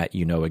in that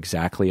you know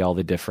exactly all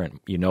the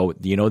different, you know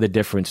the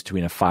difference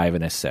between a 5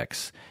 and a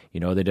 6. You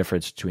know the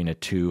difference between a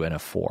 2 and a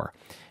 4.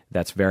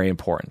 That's very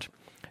important.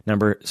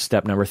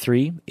 Step number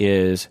 3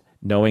 is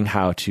knowing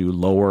how to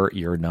lower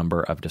your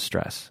number of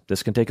distress.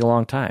 This can take a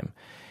long time.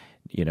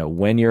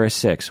 When you're a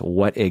 6,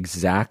 what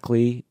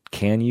exactly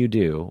can you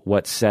do?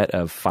 What set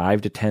of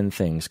 5 to 10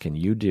 things can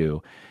you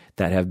do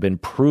that have been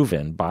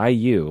proven by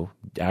you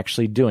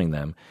actually doing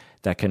them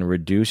that can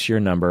reduce your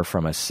number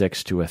from a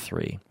 6 to a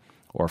 3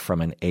 or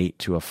from an 8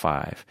 to a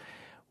 5?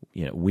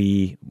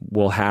 We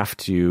will have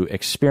to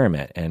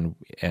experiment.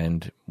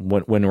 And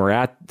when we're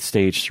at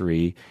stage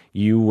 3,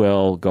 you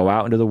will go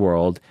out into the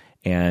world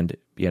and,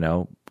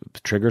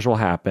 triggers will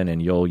happen,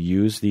 and you'll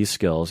use these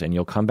skills, and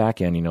you'll come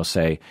back in and you'll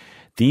say,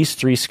 these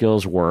 3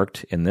 skills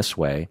worked in this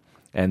way,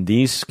 and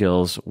these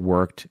skills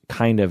worked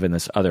kind of in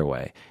this other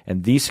way.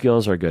 And these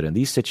skills are good in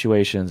these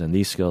situations, and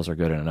these skills are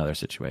good in another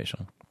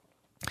situation.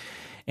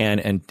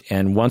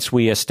 And once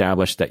we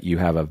establish that you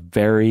have a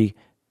very,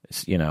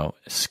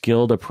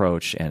 skilled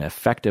approach and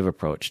effective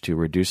approach to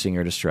reducing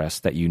your distress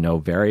that you know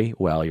very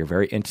well, you're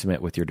very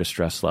intimate with your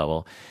distress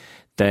level,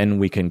 then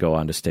we can go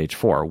on to stage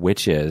 4,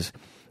 which is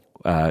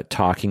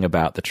talking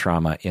about the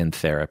trauma in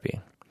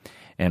therapy.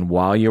 And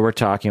while you were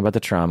talking about the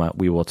trauma,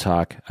 we will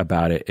talk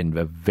about it in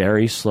a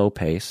very slow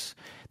pace.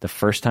 The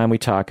first time we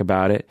talk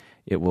about it,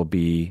 it will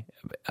be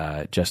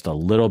just a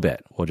little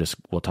bit.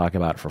 We'll talk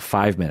about it for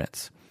 5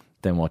 minutes.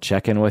 Then we'll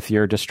check in with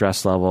your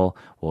distress level.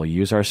 We'll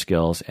use our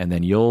skills, and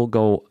then you'll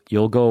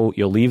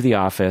leave the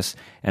office,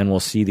 and we'll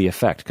see the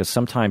effect. Because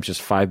sometimes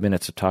just 5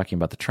 minutes of talking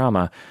about the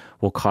trauma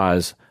will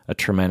cause a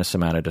tremendous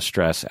amount of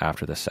distress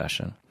after the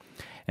session.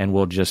 And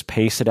we'll just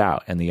pace it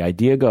out. And the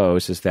idea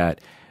goes is that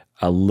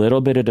a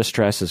little bit of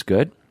distress is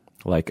good,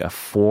 like a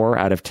 4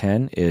 out of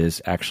 10 is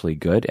actually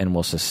good, and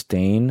will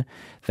sustain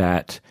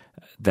that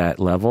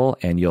level,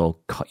 and you'll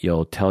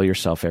tell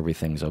yourself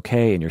everything's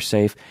okay and you're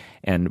safe.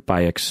 And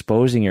by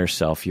exposing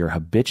yourself, you're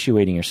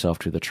habituating yourself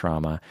to the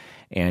trauma,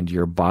 and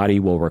your body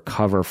will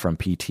recover from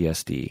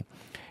PTSD.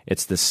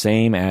 It's the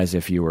same as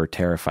if you were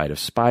terrified of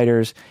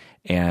spiders,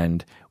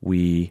 and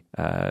we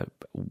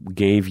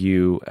gave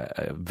you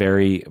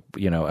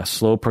a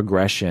slow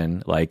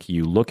progression. Like,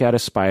 you look at a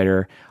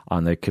spider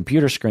on the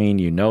computer screen,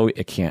 you know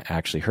it can't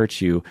actually hurt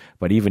you,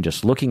 but even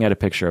just looking at a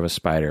picture of a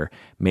spider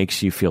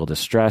makes you feel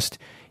distressed.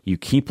 You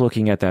keep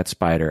looking at that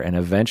spider, and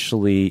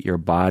eventually your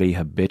body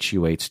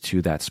habituates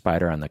to that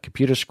spider on the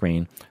computer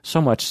screen, so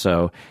much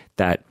so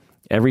that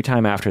every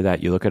time after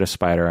that you look at a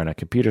spider on a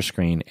computer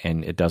screen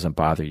and it doesn't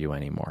bother you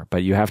anymore.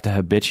 But you have to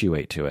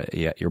habituate to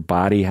it. Your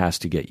body has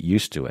to get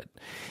used to it.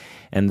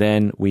 And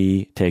then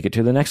we take it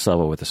to the next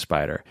level with the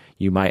spider.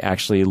 You might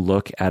actually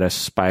look at a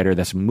spider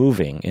that's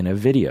moving in a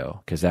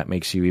video, because that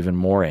makes you even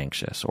more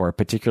anxious, or a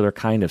particular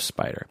kind of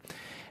spider.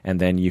 And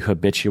then you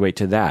habituate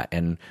to that.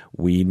 And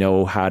we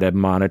know how to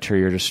monitor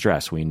your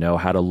distress. We know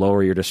how to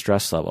lower your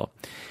distress level.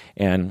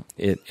 And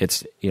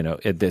it's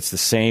the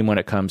same when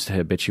it comes to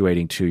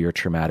habituating to your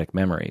traumatic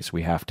memories.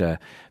 We have to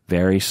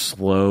very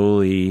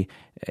slowly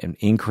and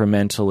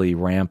incrementally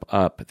ramp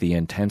up the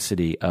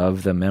intensity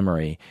of the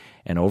memory.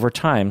 And over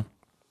time,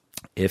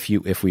 if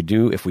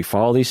we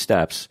follow these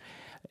steps,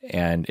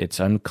 and it's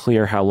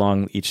unclear how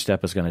long each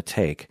step is going to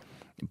take,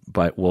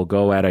 but we'll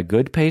go at a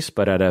good pace,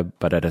 but at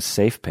a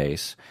safe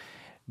pace.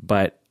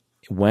 But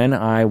when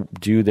I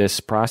do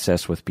this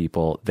process with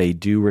people, they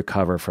do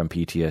recover from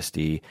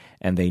PTSD,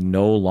 and they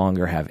no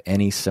longer have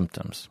any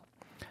symptoms.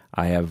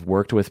 I have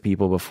worked with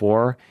people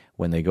before,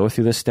 when they go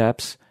through the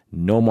steps,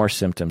 no more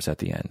symptoms at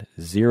the end.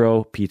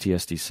 0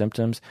 PTSD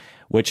symptoms,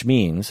 which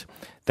means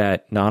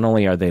that not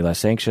only are they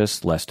less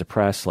anxious, less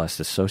depressed, less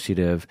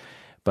dissociative,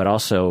 but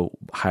also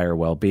higher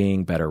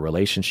well-being, better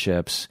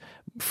relationships,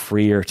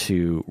 freer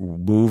to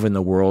move in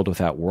the world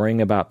without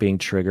worrying about being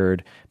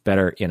triggered,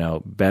 better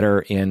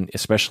in,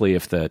 especially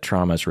if the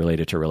trauma is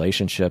related to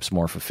relationships,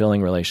 more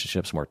fulfilling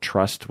relationships, more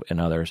trust in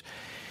others.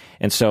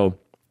 And so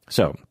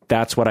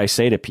that's what I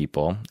say to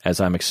people as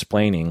I'm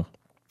explaining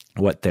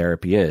what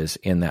therapy is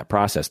in that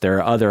process. There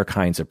are other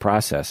kinds of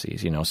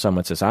processes.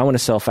 Someone says, I want to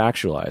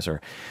self-actualize,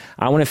 or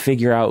I want to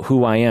figure out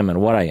who I am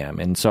and what I am.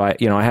 And so I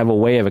have a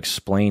way of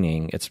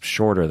explaining. It's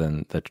shorter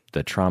than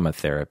the trauma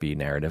therapy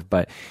narrative,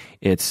 but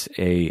it's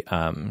a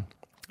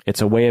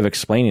way of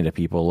explaining to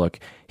people, look,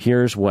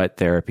 here's what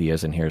therapy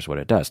is and here's what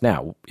it does.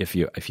 Now,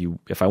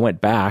 if I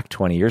went back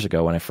 20 years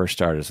ago when I first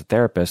started as a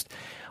therapist,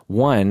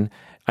 I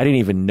didn't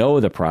even know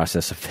the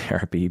process of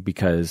therapy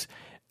because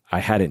I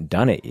hadn't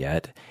done it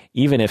yet.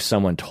 Even if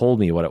someone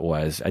told me what it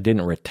was, I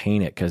didn't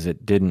retain it because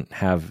it didn't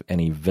have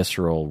any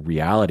visceral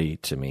reality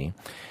to me.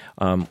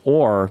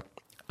 Or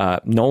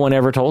no one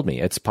ever told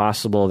me. It's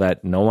possible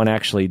that no one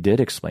actually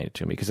did explain it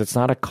to me, because it's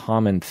not a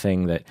common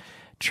thing that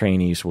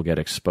trainees will get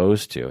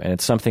exposed to. And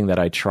it's something that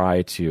I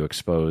try to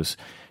expose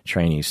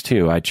trainees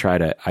to.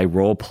 I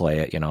role play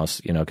it,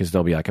 because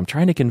they'll be like, I'm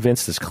trying to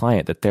convince this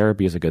client that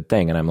therapy is a good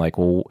thing. And I'm like,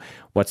 well,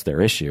 what's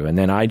their issue? And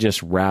then I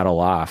just rattle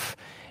off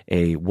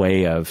a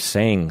way of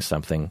saying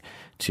something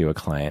to a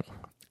client,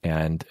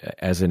 and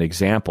as an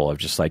example of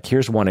just like,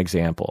 here's one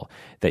example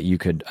that you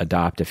could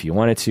adopt if you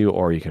wanted to,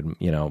 or you could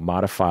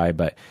modify,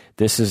 but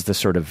this is the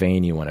sort of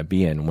vein you want to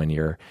be in when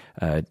you're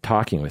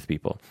talking with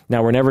people.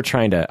 Now, we're never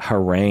trying to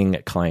harangue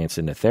clients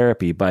into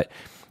therapy, but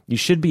you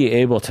should be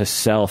able to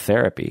sell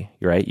therapy,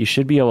 right? You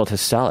should be able to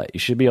sell it. You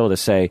should be able to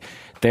say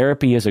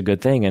therapy is a good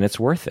thing and it's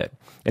worth it.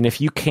 And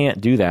if you can't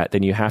do that,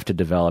 then you have to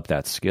develop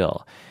that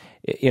skill.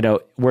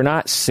 We're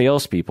not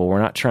salespeople.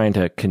 We're not trying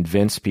to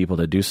convince people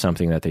to do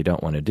something that they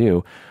don't want to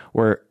do.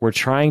 We're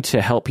trying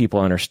to help people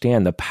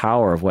understand the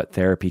power of what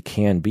therapy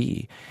can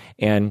be.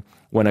 And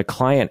when a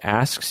client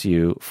asks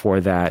you for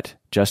that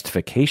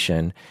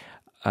justification,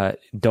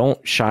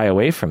 don't shy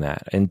away from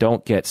that and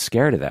don't get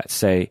scared of that.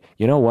 Say,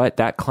 you know what,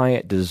 that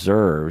client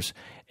deserves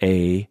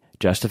a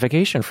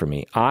justification for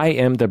me. I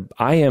am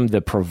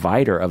the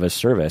provider of a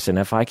service, and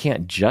if I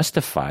can't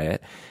justify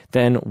it,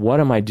 then what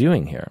am I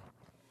doing here?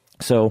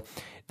 So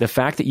the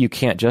fact that you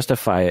can't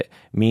justify it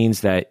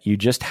means that you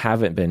just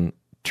haven't been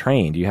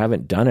trained. You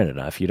haven't done it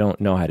enough. You don't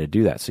know how to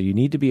do that. So you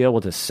need to be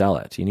able to sell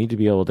it. You need to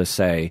be able to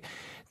say,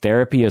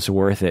 therapy is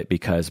worth it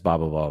because blah,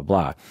 blah, blah,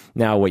 blah.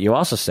 Now, what you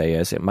also say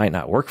is it might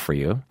not work for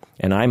you,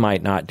 and I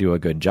might not do a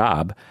good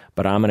job,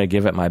 but I'm going to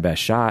give it my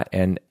best shot.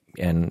 And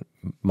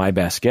my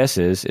best guess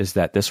is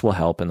that this will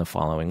help in the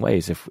following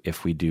ways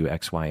if we do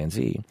X, Y, and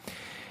Z.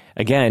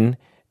 Again,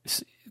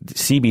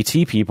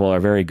 CBT people are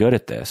very good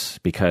at this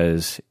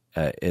because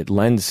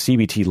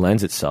CBT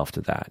lends itself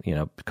to that.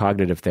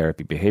 Cognitive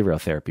therapy, behavioral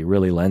therapy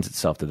really lends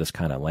itself to this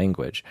kind of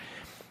language.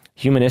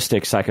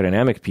 Humanistic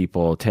psychodynamic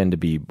people tend to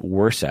be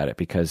worse at it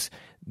because,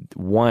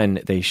 one,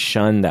 they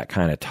shun that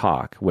kind of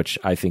talk, which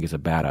I think is a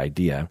bad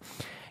idea.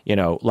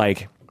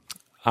 Like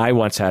I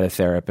once had a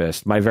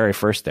therapist, my very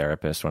first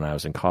therapist when I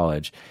was in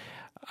college.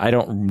 I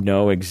don't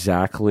know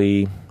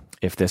exactly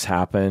if this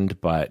happened,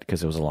 but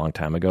because it was a long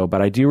time ago,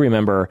 but I do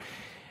remember.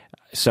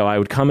 So I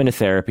would come into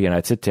therapy and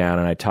I'd sit down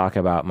and I'd talk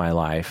about my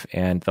life.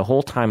 And the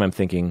whole time I'm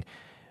thinking,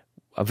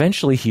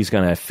 eventually he's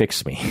going to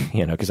fix me,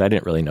 because I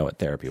didn't really know what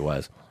therapy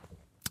was.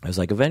 I was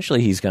like,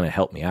 eventually he's going to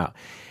help me out.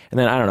 And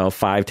then, I don't know,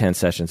 5-10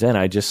 sessions in,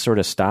 I just sort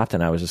of stopped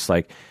and I was just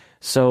like,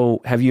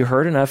 so have you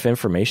heard enough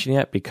information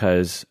yet?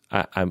 Because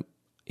I'm,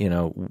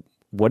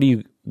 what are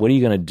you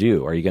going to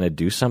do? Are you going to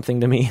do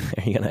something to me?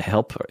 Are you going to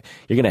help?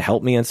 You're going to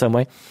help me in some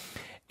way?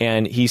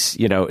 And he,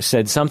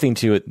 said something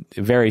to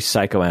a very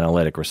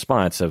psychoanalytic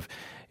response of,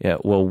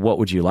 well, what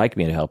would you like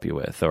me to help you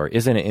with? Or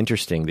isn't it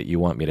interesting that you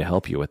want me to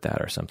help you with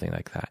that or something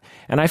like that?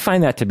 And I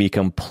find that to be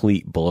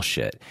complete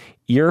bullshit.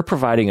 You're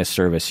providing a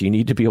service. You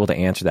need to be able to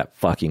answer that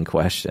fucking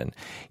question.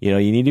 You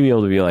need to be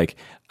able to be like,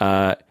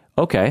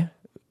 okay,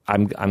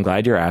 I'm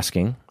glad you're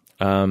asking.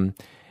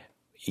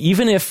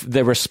 Even if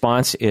the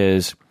response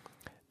is,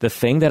 the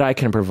thing that I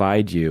can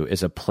provide you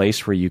is a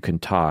place where you can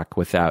talk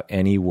without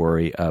any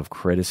worry of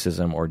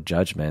criticism or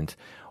judgment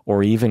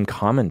or even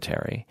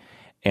commentary.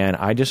 And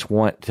I just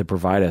want to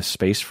provide a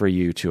space for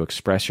you to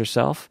express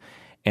yourself.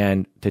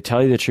 And to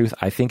tell you the truth,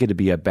 I think it'd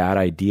be a bad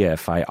idea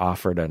if I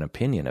offered an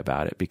opinion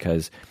about it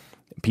because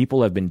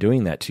people have been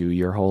doing that to you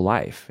your whole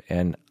life.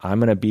 And I'm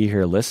going to be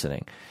here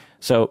listening.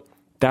 So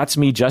that's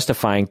me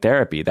justifying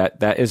therapy.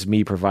 That is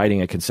me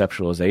providing a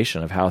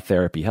conceptualization of how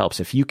therapy helps.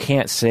 If you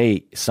can't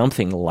say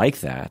something like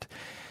that,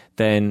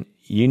 then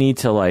you need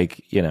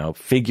to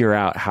figure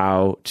out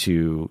how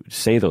to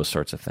say those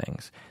sorts of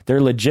things. They're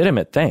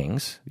legitimate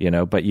things,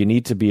 but you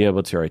need to be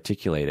able to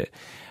articulate it.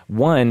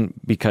 One,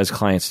 because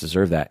clients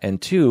deserve that.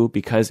 And two,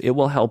 because it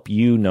will help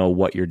you know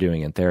what you're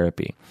doing in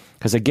therapy.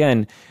 Because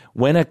again,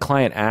 when a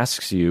client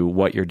asks you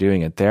what you're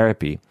doing in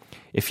therapy,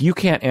 if you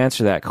can't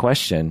answer that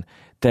question,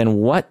 then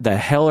what the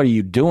hell are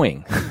you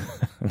doing?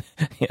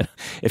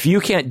 If you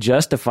can't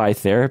justify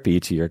therapy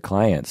to your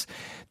clients,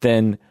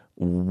 then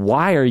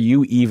why are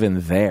you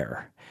even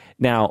there?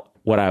 Now,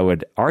 what I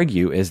would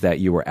argue is that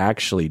you were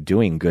actually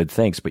doing good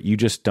things, but you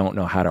just don't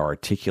know how to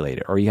articulate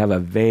it, or you have a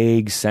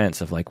vague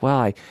sense of like, well,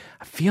 I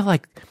feel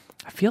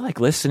like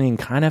listening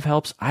kind of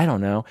helps. I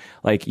don't know.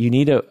 Like you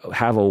need to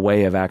have a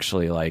way of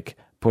actually like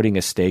putting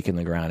a stake in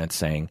the ground and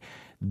saying,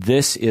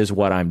 this is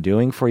what I'm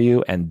doing for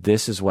you, and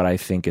this is what I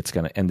think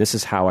and this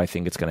is how I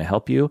think it's going to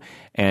help you.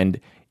 And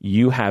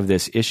you have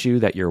this issue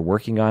that you're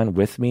working on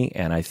with me,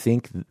 and I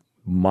think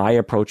my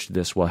approach to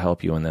this will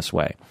help you in this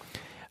way.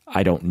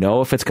 I don't know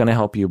if it's going to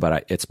help you,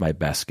 but it's my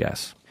best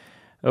guess.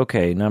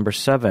 Okay, number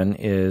 7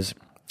 is,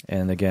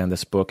 and again,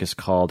 this book is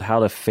called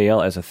How to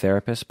Fail as a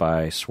Therapist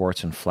by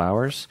Swartz and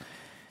Flowers.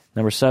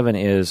 Number 7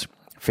 is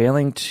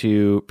failing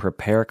to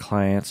prepare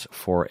clients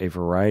for a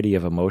variety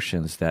of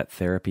emotions that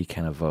therapy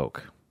can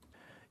evoke.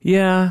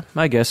 Yeah,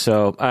 I guess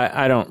so.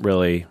 I don't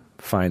really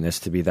find this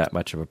to be that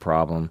much of a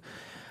problem.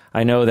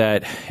 I know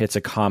that it's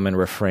a common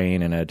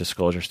refrain in a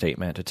disclosure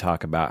statement to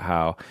talk about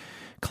how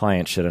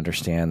clients should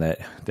understand that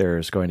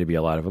there's going to be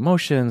a lot of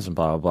emotions and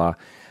blah, blah, blah.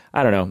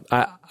 I don't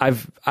know.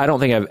 I don't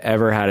think I've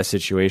ever had a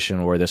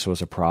situation where this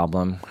was a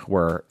problem,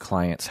 where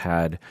clients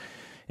had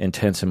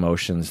intense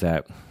emotions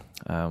that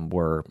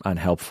were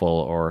unhelpful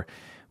or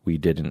we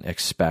didn't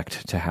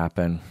expect to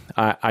happen.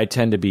 I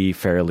tend to be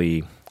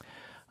fairly,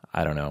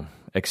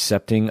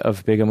 accepting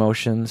of big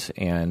emotions,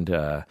 and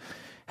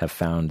have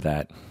found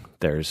that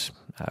there's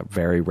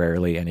very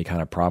rarely any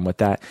kind of problem with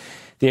that.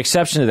 The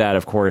exception to that,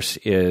 of course,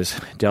 is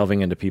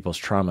delving into people's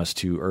traumas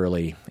too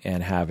early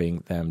and having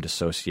them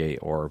dissociate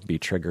or be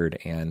triggered,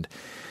 and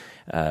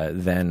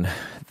then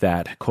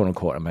that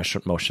quote-unquote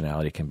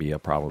emotionality can be a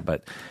problem.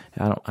 But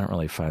I don't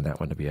really find that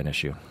one to be an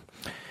issue.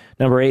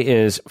 Number 8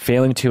 is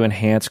failing to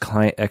enhance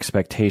client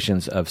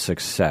expectations of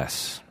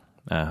success.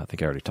 I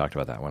think I already talked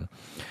about that one.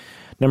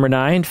 Number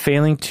 9,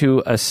 failing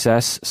to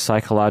assess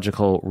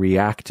psychological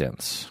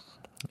reactance.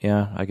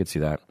 Yeah, I could see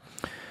that.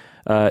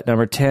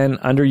 Number 10,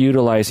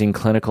 underutilizing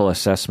clinical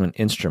assessment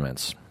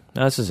instruments.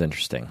 Now, this is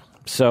interesting.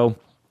 So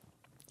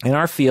in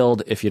our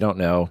field, if you don't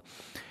know,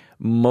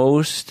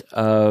 most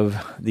of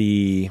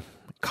the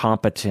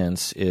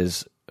competence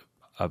is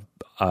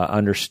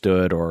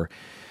understood, or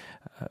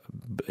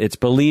it's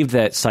believed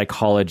that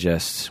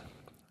psychologists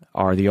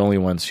are the only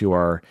ones who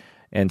are,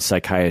 and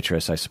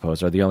psychiatrists, I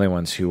suppose, are the only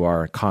ones who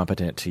are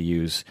competent to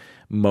use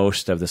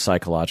most of the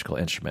psychological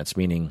instruments,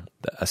 meaning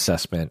the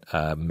assessment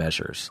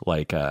measures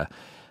like, an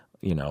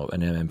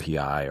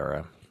MMPI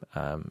or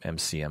a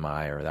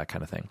MCMI or that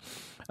kind of thing.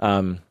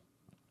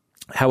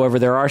 However,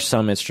 there are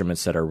some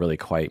instruments that are really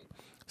quite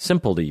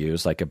simple to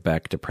use, like a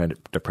Beck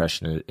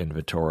depression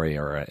inventory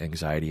or an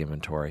anxiety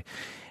inventory.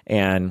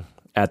 And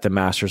at the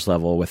master's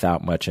level,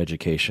 without much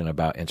education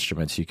about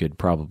instruments, you could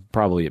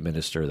probably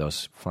administer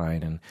those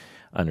fine and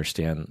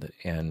understand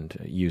and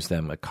use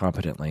them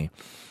competently.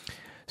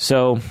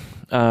 So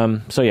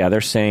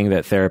they're saying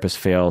that therapists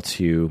fail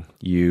to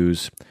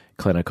use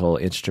clinical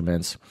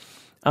instruments.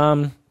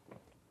 I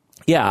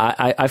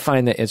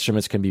find that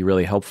instruments can be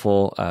really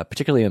helpful,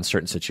 particularly in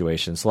certain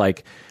situations,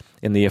 like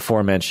in the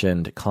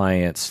aforementioned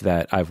clients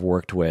that I've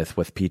worked with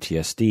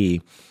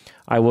PTSD.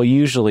 I will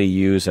usually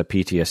use a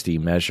PTSD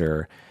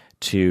measure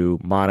to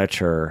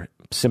monitor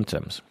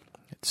symptoms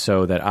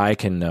so that I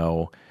can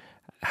know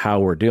how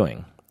we're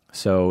doing.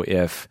 So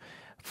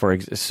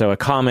a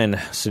common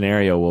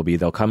scenario will be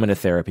they'll come into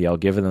therapy, I'll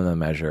give them the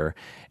measure,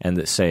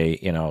 and say,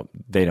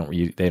 they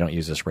don't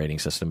use this rating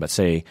system, but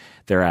say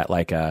they're at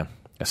like a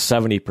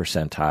 70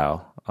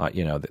 percentile,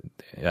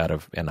 out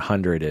of, and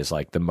 100 is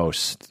like the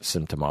most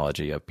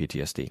symptomology of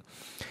PTSD.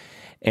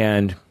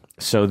 And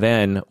so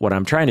then what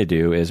I'm trying to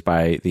do is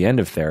by the end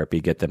of therapy,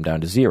 get them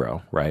down to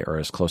 0, right? Or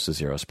as close to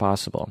 0 as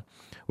possible,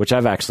 which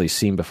I've actually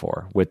seen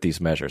before with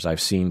these measures.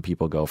 I've seen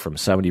people go from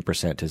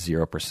 70% to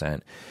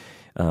 0%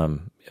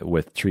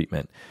 with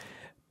treatment.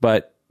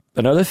 But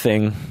another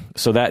thing,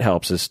 so that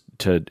helps is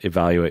to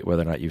evaluate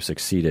whether or not you've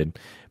succeeded.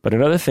 But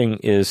another thing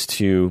is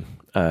to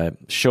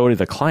show to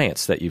the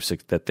clients that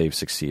they've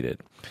succeeded.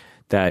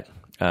 That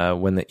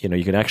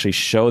you can actually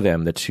show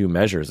them the two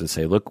measures and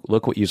say, look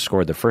what you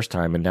scored the first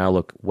time, and now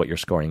look what you're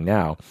scoring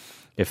now.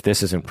 If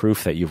this isn't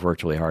proof that you've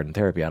worked really hard in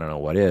therapy, I don't know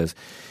what is.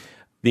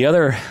 The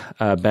other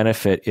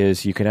benefit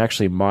is you can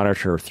actually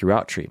monitor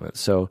throughout treatment.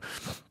 So,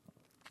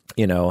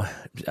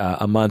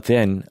 a month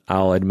in,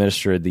 I'll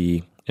administer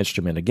the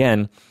instrument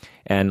again,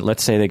 and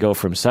let's say they go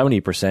from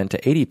 70%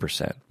 to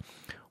 80%.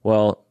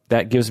 Well,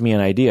 that gives me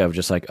an idea of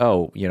just like,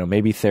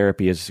 maybe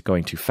therapy is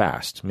going too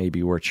fast.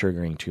 Maybe we're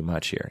triggering too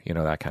much here,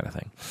 that kind of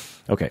thing.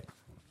 Okay.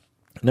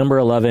 Number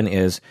 11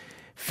 is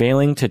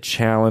failing to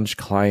challenge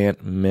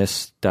client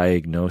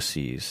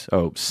misdiagnoses.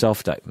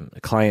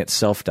 Client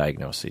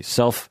self-diagnoses,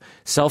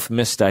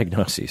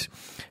 self-misdiagnoses.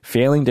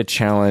 Failing to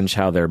challenge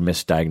how they're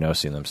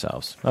misdiagnosing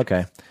themselves.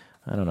 Okay.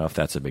 I don't know if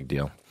that's a big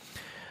deal.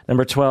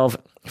 Number 12,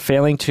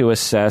 failing to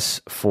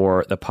assess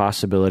for the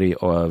possibility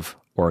of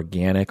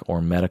organic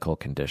or medical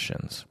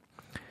conditions.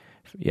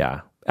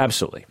 Yeah,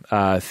 absolutely.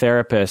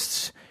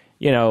 Therapists,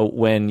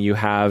 when you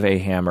have a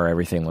hammer,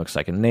 everything looks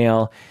like a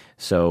nail.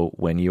 So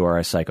when you are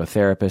a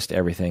psychotherapist,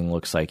 everything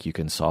looks like you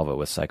can solve it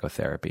with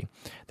psychotherapy.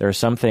 There are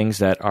some things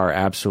that are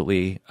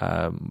absolutely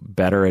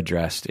better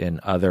addressed in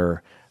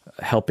other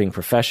helping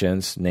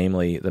professions,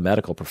 namely the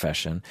medical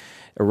profession.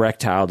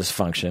 Erectile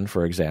dysfunction,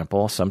 for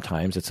example,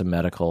 sometimes it's a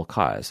medical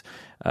cause.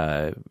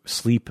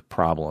 Sleep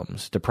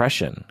problems,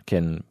 depression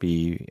can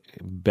be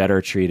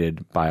better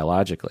treated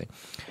biologically.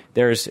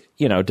 There's,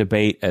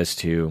 debate as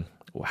to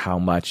how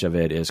much of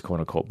it is quote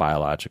unquote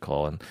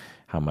biological and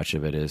how much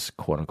of it is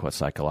quote unquote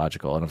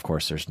psychological. And of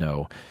course, there's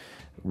no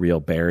real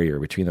barrier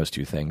between those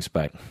two things.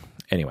 But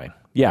anyway,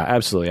 yeah,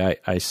 absolutely.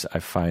 I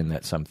find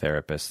that some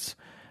therapists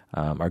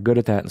are good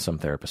at that and some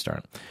therapists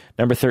aren't.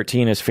 Number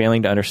 13 is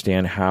failing to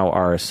understand how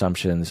our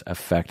assumptions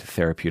affect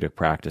therapeutic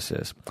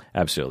practices.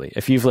 Absolutely.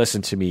 If you've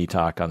listened to me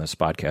talk on this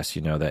podcast,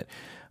 you know that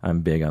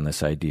I'm big on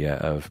this idea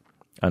of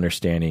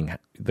understanding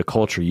the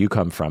culture you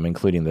come from,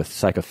 including the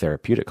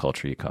psychotherapeutic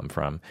culture you come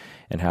from,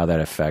 and how that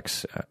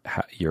affects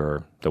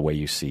the way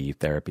you see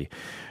therapy.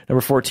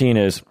 Number 14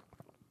 is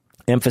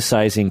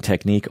emphasizing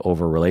technique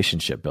over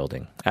relationship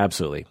building.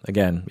 Absolutely.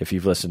 Again, if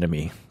you've listened to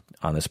me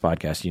on this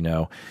podcast, you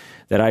know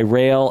that I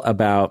rail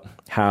about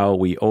how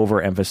we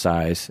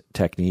overemphasize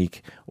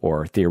technique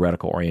or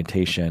theoretical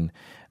orientation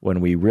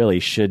when we really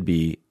should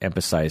be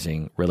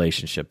emphasizing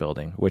relationship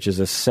building, which is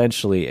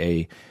essentially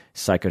a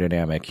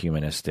psychodynamic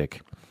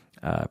humanistic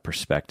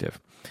perspective.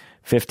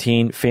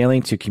 15,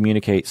 failing to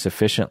communicate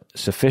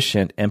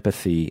sufficient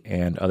empathy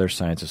and other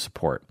signs of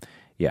support.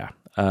 Yeah.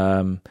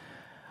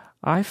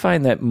 I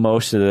find that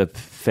most of the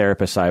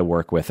therapists I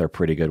work with are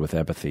pretty good with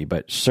empathy,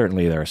 but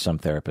certainly there are some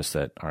therapists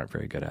that aren't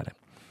very good at it.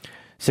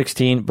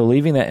 16,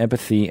 believing that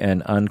empathy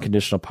and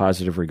unconditional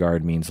positive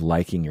regard means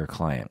liking your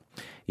client.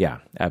 Yeah,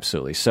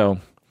 absolutely. So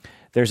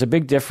there's a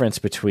big difference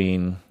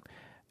between,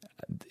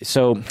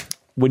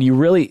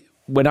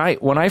 when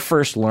I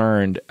first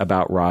learned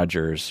about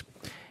Rogers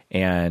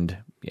and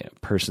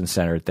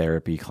person-centered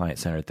therapy,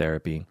 client-centered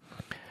therapy,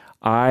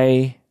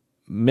 I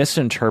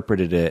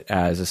misinterpreted it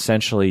as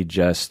essentially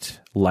just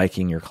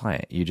liking your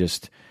client. You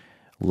just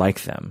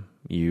like them,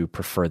 you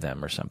prefer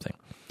them or something.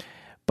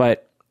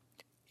 But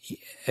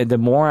the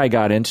more I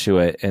got into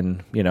it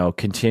and,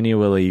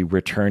 continually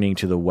returning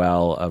to the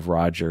well of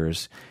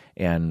Rogers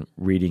and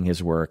reading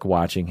his work,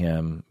 watching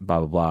him, blah,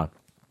 blah, blah,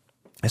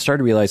 I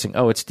started realizing,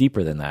 it's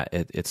deeper than that.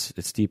 It's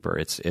deeper.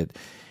 It's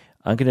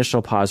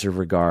unconditional positive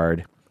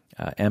regard,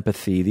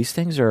 empathy. These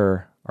things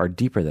are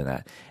deeper than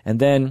that. And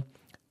then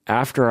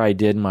after I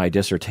did my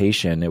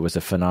dissertation, it was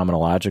a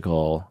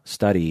phenomenological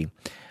study,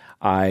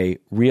 I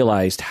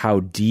realized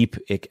how deep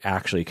it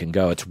actually can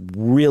go. It's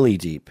really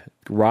deep.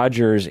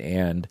 Rogers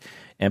and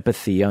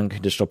empathy,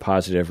 unconditional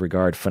positive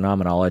regard,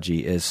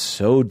 phenomenology is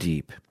so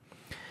deep.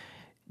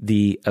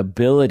 The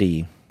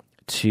ability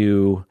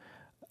to,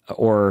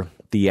 or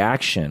the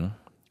action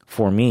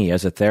for me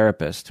as a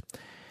therapist,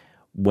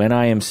 when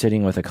I am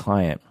sitting with a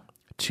client,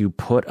 to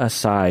put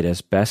aside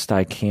as best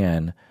I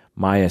can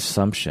my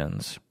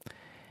assumptions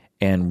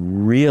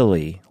and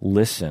really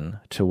listen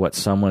to what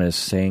someone is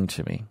saying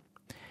to me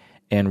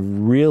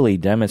and really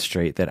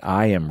demonstrate that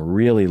I am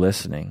really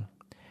listening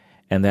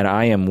and that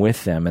I am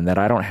with them and that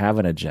I don't have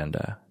an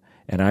agenda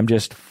and I'm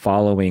just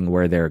following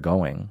where they're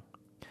going,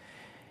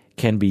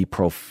 can be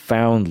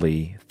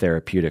profoundly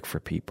therapeutic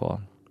for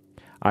people.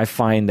 I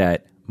find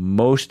that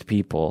most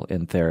people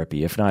in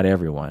therapy, if not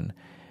everyone,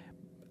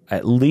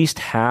 at least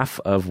half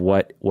of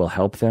what will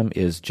help them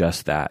is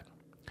just that,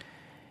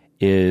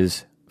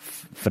 is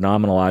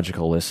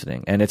phenomenological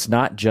listening. And it's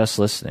not just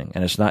listening,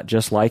 and it's not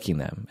just liking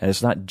them, and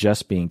it's not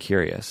just being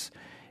curious.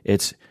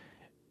 It's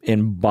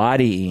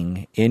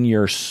embodying in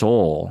your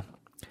soul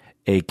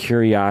a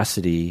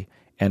curiosity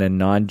and a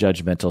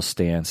non-judgmental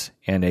stance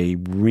and a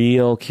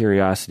real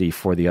curiosity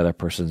for the other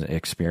person's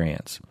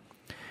experience.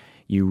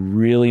 You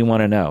really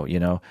want to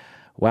know,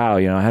 wow,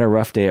 I had a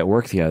rough day at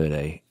work the other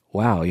day.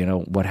 Wow,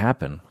 what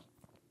happened?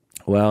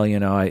 Well,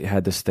 I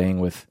had this thing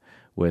with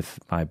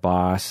my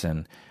boss,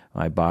 and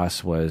my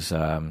boss was,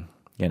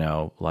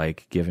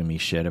 giving me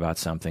shit about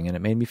something, and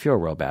it made me feel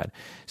real bad.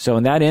 So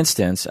in that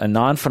instance, a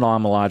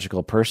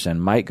non-phenomenological person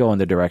might go in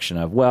the direction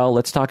of, well,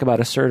 let's talk about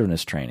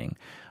assertiveness training,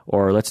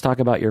 or let's talk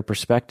about your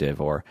perspective,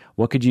 or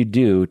what could you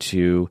do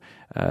to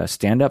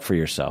stand up for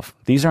yourself?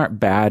 These aren't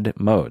bad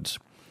modes,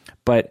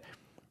 but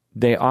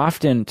they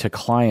often, to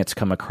clients,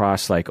 come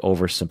across like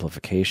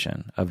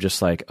oversimplification of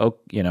just like,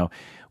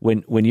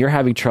 when you're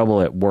having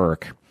trouble at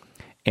work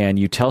and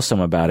you tell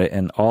someone about it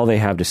and all they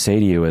have to say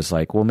to you is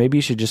like, well, maybe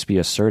you should just be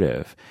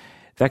assertive.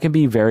 That can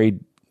be very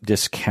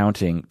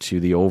discounting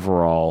to the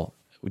overall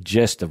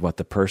gist of what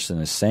the person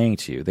is saying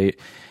to you.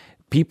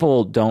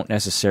 People don't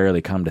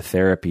necessarily come to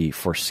therapy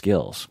for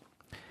skills.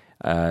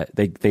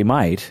 They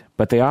might,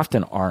 but they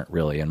often aren't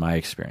really, in my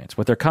experience.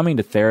 What they're coming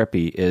to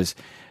therapy is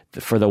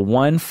for the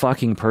one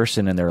fucking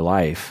person in their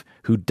life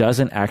who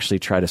doesn't actually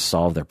try to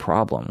solve their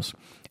problems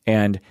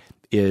and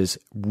is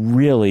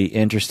really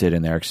interested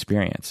in their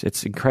experience.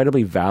 It's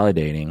incredibly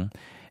validating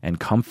and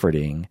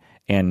comforting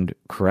and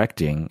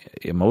correcting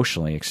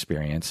emotionally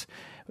experience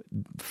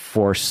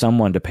for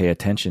someone to pay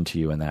attention to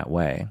you in that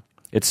way.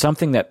 It's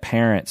something that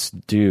parents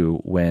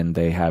do when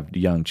they have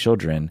young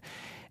children,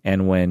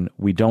 and when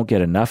we don't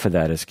get enough of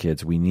that as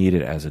kids, we need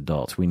it as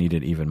adults. We need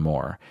it even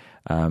more.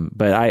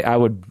 But I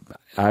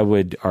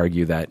would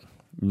argue that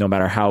no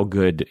matter how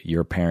good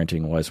your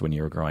parenting was when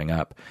you were growing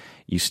up,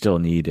 you still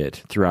need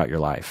it throughout your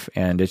life.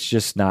 And it's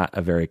just not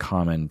a very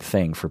common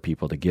thing for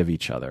people to give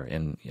each other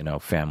in,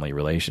 family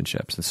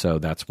relationships. And so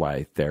that's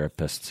why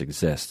therapists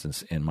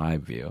exist, in my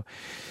view.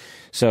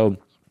 So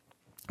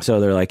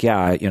they're like, yeah,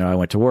 I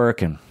went to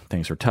work and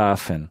things were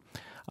tough, and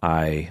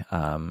my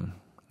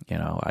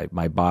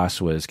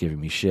boss was giving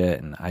me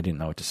shit and I didn't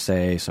know what to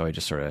say. So I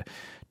just sort of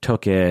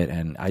took it,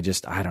 and I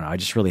don't know, I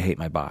just really hate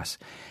my boss.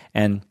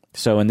 And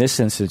so in this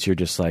instance, you're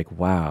just like,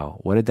 wow,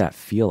 what did that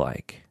feel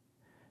like?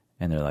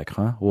 And they're like,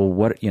 huh? Well,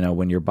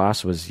 when your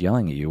boss was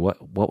yelling at you,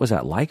 what was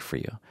that like for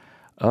you?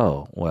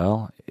 Oh,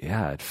 well,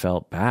 yeah, it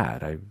felt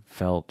bad. I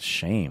felt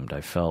shamed. I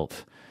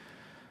felt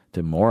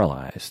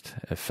demoralized.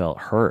 I felt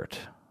hurt.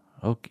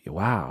 Okay,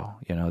 wow.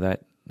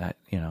 That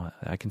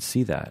I can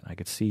see that. I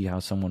could see how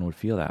someone would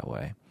feel that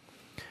way.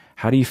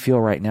 How do you feel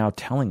right now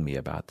telling me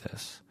about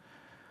this?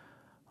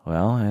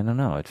 Well, I don't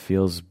know. It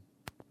feels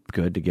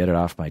good to get it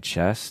off my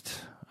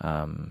chest.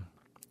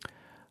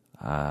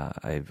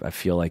 I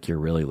feel like you're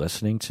really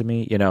listening to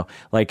me.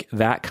 Like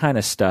that kind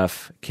of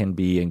stuff can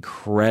be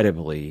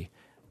incredibly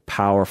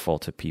powerful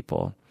to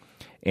people.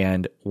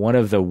 And one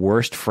of the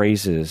worst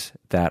phrases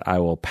that I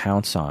will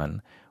pounce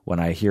on when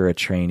I hear a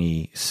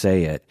trainee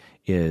say it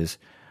is,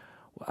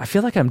 I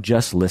feel like I'm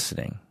just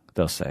listening,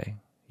 they'll say.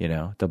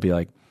 They'll be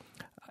like,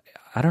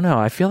 I don't know.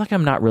 I feel like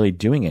I'm not really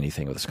doing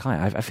anything with this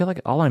client. I feel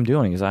like all I'm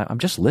doing is I'm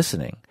just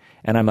listening.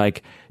 And I'm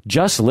like,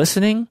 just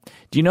listening?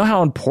 Do you know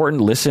how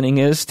important listening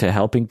is to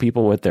helping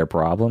people with their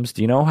problems?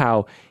 Do you know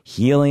how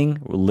healing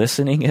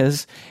listening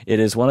is? It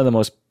is one of the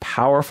most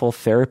powerful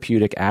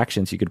therapeutic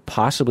actions you could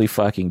possibly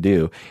fucking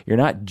do. You're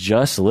not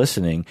just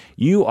listening.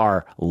 You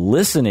are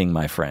listening,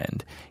 my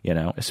friend,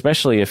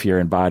 especially if you're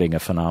embodying a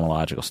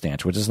phenomenological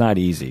stance, which is not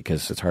easy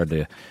because it's hard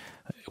to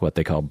what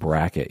they call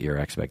bracket your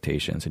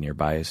expectations and your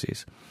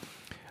biases.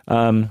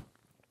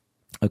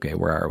 Okay,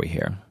 where are we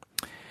here?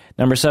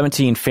 Number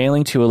 17,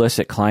 failing to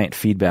elicit client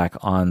feedback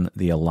on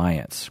the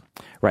alliance.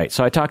 Right,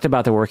 so I talked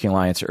about the working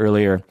alliance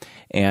earlier,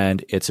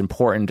 and it's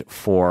important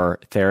for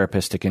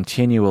therapists to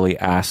continually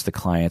ask the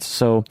clients,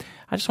 so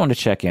I just want to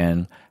check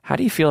in, how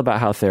do you feel about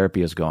how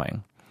therapy is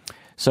going?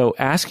 So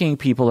asking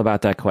people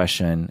about that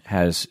question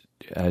has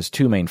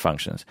two main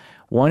functions.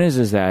 One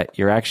is that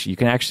you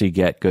can actually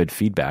get good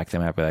feedback. They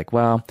might be like,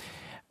 well,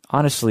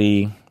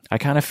 honestly, I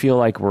kind of feel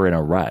like we're in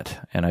a rut,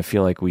 and I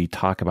feel like we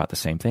talk about the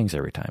same things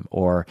every time.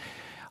 Or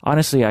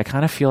honestly, I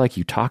kind of feel like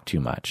you talk too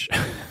much,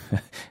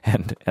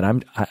 and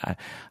I'm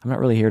not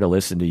really here to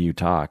listen to you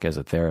talk as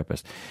a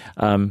therapist.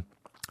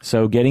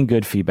 So getting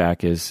good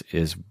feedback is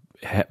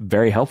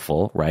very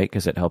helpful, right?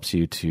 Because it helps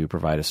you to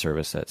provide a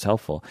service that's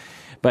helpful.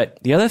 But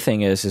the other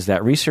thing is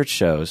that research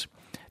shows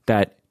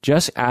that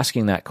just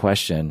asking that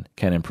question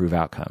can improve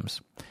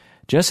outcomes.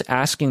 Just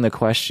asking the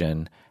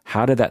question,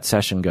 how did that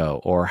session go?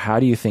 Or how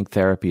do you think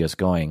therapy is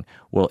going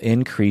will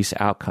increase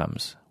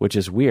outcomes, which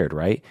is weird,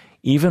 right?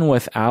 Even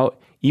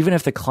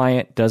if the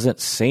client doesn't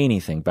say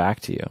anything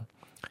back to you,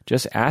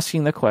 just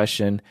asking the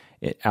question,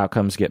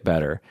 outcomes get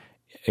better,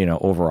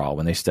 overall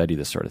when they study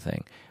this sort of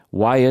thing.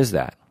 Why is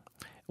that?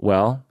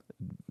 Well,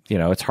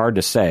 it's hard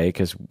to say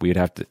because we'd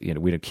have to,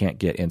 we can't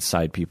get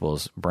inside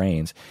people's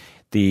brains.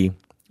 The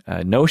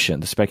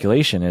the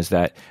speculation is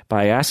that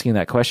by asking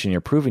that question,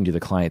 you're proving to the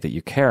client that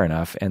you care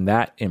enough, and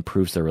that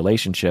improves the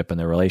relationship, and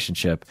the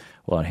relationship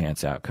will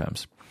enhance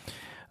outcomes.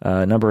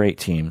 Number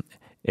 18,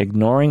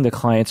 ignoring the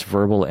client's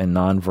verbal and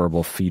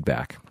nonverbal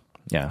feedback.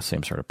 Yeah,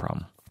 same sort of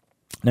problem.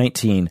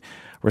 19,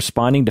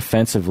 responding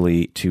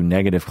defensively to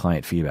negative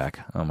client feedback.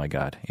 Oh my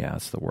God, yeah,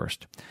 that's the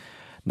worst.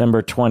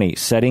 Number 20,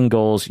 setting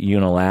goals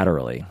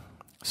unilaterally.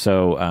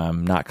 So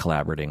not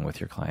collaborating with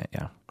your client,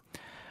 yeah.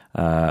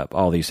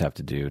 All these have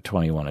to do,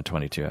 21 and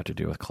 22 have to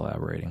do with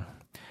collaborating.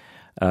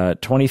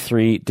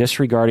 23,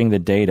 disregarding the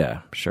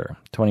data. Sure.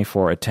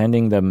 24,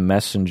 attending the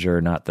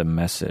messenger, not the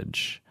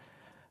message.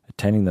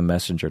 Attending the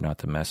messenger, not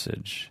the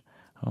message.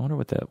 I wonder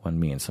what that one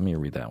means. Let me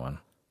read that one.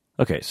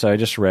 Okay, so I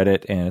just read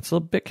it, and it's a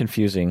little bit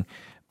confusing,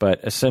 but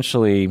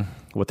essentially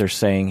what they're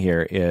saying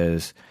here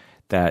is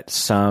that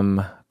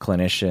some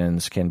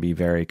clinicians can be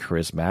very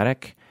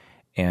charismatic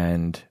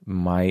and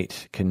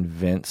might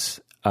convince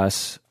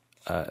us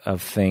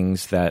of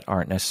things that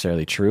aren't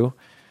necessarily true.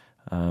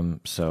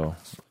 So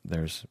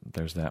there's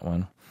that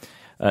one.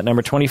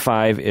 Number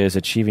 25 is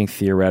achieving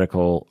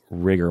theoretical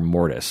rigor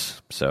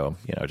mortis. So,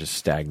 just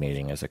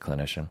stagnating as a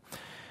clinician.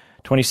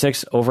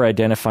 26,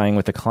 over-identifying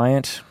with the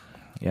client.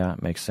 Yeah,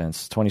 it makes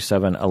sense.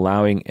 27,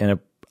 allowing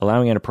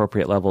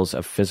inappropriate levels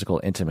of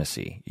physical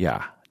intimacy.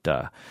 Yeah,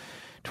 duh.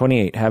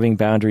 28, having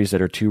boundaries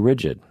that are too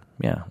rigid.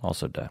 Yeah,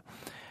 also duh.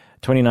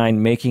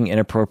 29, making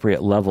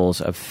inappropriate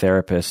levels of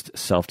therapist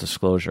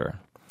self-disclosure.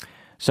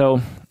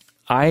 So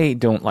I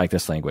don't like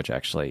this language,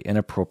 actually,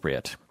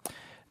 inappropriate.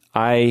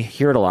 I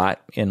hear it a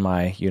lot in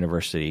my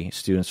university.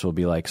 Students will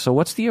be like, so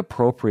what's the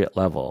appropriate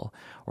level?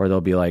 Or they'll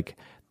be like,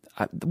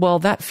 well,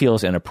 that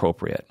feels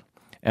inappropriate.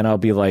 And I'll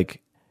be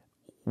like,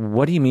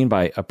 what do you mean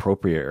by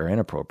appropriate or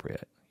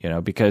inappropriate?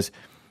 Because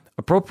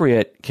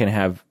appropriate can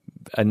have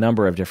a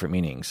number of different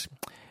meanings.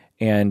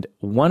 And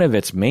one of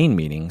its main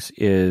meanings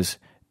is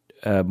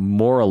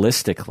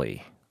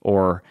moralistically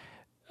or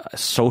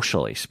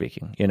socially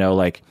speaking,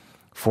 like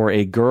for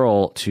a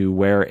girl to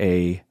wear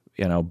a,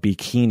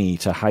 bikini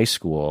to high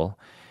school,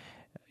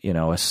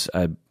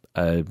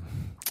 a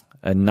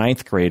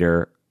ninth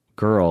grader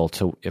girl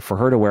for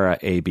her to wear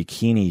a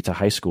bikini to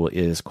high school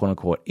is quote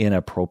unquote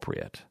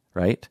inappropriate,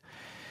 right?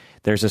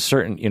 There's a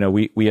certain,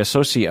 we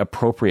associate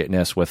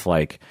appropriateness with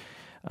like,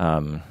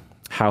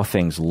 how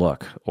things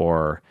look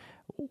or,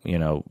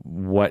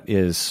 what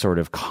is sort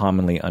of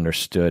commonly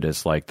understood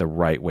as like the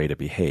right way to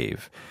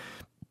behave.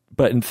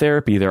 But in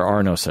therapy, there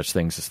are no such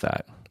things as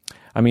that.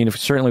 I mean,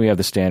 certainly we have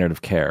the standard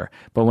of care,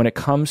 but when it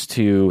comes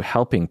to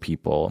helping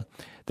people,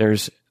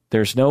 there's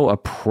no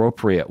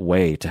appropriate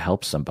way to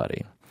help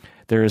somebody.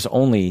 There is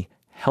only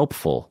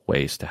helpful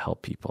ways to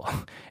help people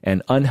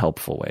and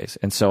unhelpful ways.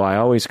 And so I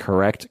always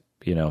correct,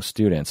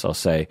 students. I'll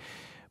say,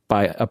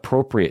 by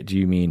appropriate, do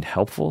you mean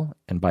helpful?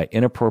 And by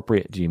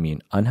inappropriate, do you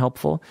mean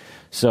unhelpful?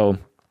 So,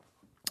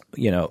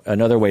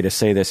 another way to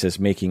say this is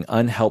making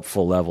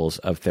unhelpful levels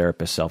of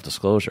therapist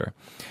self-disclosure.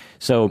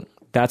 So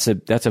that's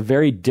a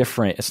very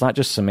different, it's not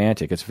just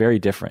semantic, it's very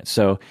different.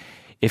 So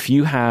if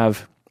you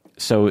have,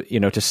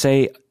 to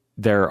say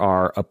there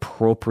are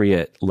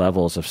appropriate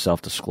levels of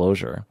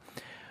self-disclosure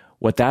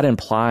what that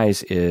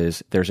implies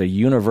is there's a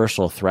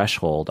universal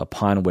threshold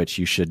upon which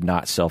you should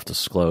not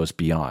self-disclose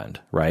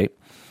beyond, right?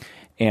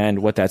 And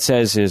what that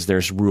says is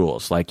there's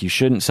rules, like you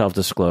shouldn't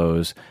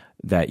self-disclose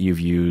that you've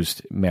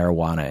used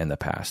marijuana in the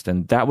past.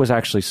 And that was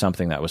actually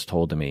something that was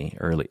told to me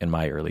in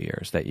my early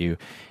years, that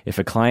if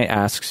a client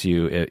asks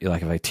you,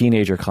 like if a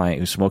teenager client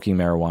who's smoking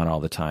marijuana all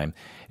the time,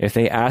 if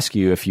they ask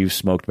you if you've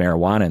smoked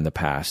marijuana in the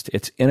past,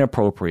 it's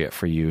inappropriate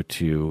for you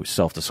to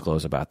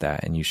self-disclose about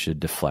that, and you should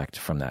deflect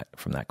from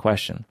that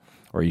question,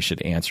 or you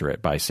should answer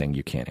it by saying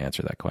you can't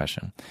answer that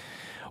question,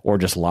 or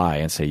just lie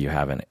and say you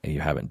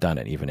haven't done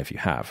it, even if you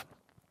have.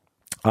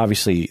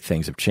 Obviously,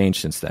 things have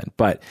changed since then,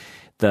 but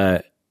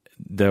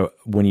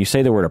when you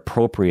say the word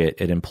appropriate,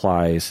 it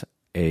implies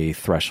a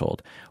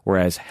threshold,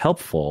 whereas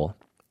helpful,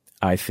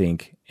 I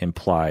think,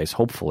 implies,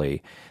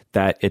 hopefully,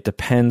 that it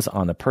depends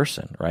on the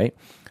person, right?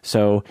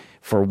 So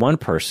for one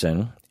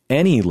person,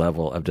 any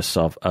level of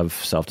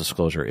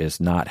self-disclosure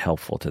is not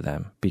helpful to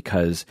them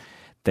because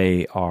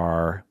they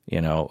are,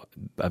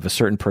 of a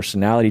certain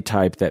personality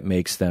type that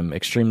makes them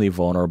extremely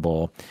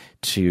vulnerable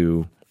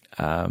to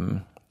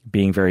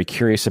being very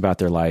curious about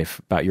their life,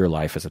 about your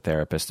life as a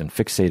therapist, and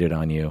fixated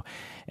on you.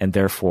 And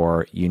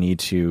therefore, you need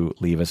to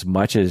leave as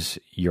much as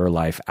your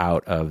life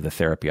out of the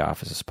therapy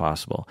office as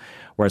possible.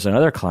 Whereas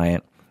another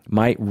client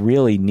might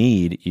really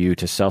need you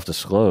to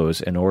self-disclose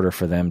in order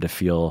for them to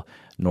feel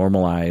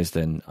normalized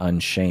and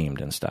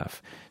unshamed and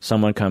stuff.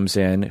 Someone comes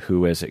in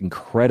who is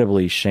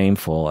incredibly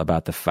shameful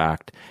about the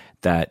fact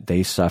that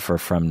they suffer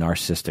from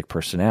narcissistic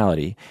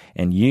personality.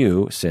 And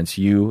you, since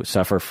you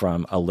suffer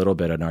from a little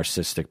bit of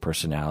narcissistic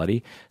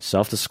personality,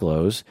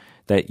 self-disclose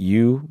that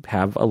you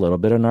have a little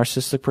bit of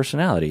narcissistic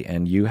personality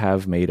and you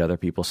have made other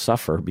people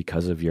suffer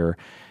because of your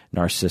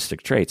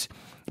narcissistic traits.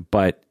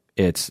 But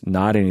it's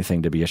not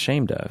anything to be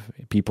ashamed of.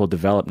 People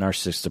develop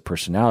narcissistic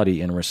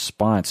personality in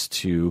response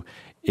to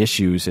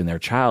issues in their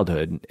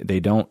childhood. They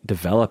don't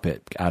develop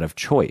it out of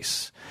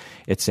choice.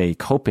 It's a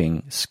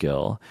coping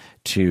skill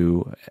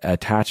to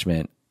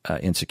attachment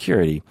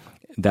insecurity.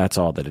 That's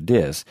all that it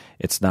is.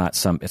 It's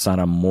not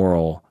a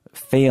moral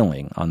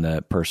failing on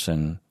the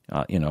person,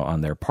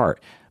 on their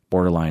part.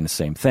 Borderline the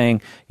same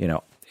thing,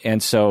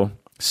 And so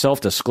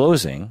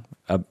self-disclosing,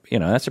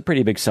 that's a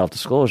pretty big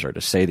self-disclosure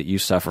to say that you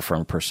suffer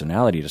from a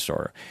personality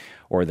disorder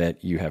or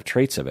that you have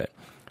traits of it.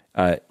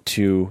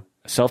 To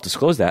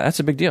self-disclose that's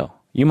a big deal.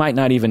 You might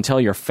not even tell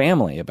your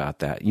family about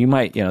that. You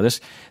might,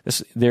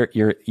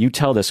 you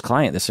tell this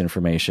client this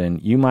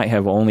information. You might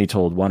have only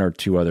told one or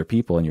two other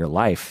people in your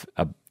life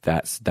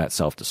that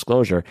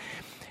self-disclosure,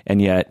 and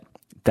yet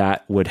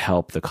that would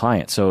help the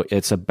client. So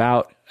it's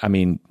about,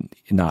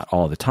 not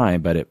all the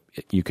time, but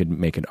you could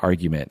make an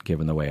argument,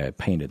 given the way I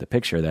painted the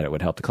picture, that it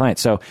would help the client.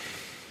 So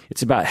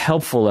it's about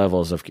helpful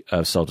levels of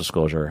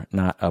self-disclosure,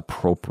 not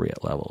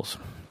appropriate levels.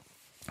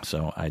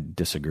 So I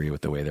disagree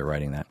with the way they're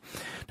writing that.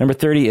 Number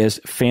 30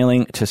 is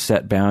failing to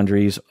set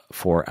boundaries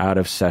for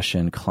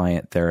out-of-session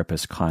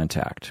client-therapist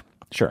contact.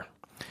 Sure.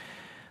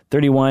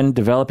 31,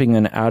 developing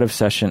an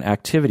out-of-session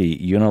activity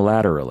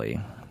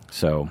unilaterally.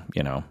 So,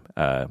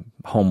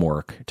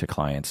 homework to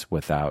clients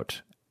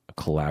without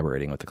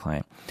collaborating with the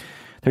client.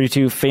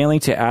 32, failing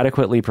to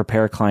adequately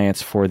prepare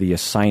clients for the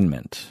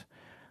assignment.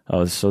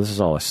 Oh, so this is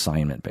all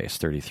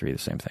assignment-based. 33, the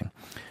same thing.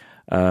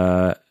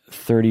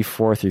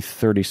 34 through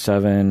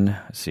 37,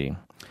 let's see.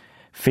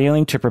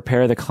 Failing to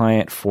prepare the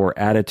client for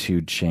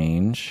attitude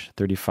change.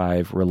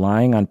 35,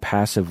 relying on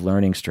passive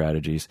learning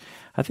strategies.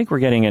 I think we're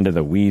getting into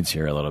the weeds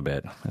here a little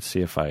bit. Let's see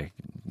if I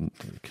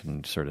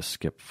can sort of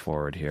skip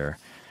forward here.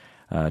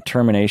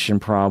 Termination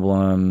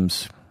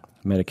problems,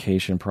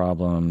 medication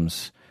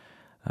problems,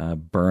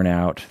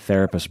 burnout,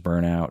 therapist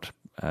burnout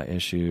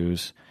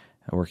issues,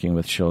 working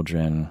with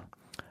children,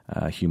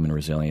 human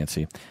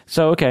resiliency.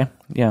 So, okay,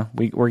 yeah,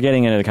 we're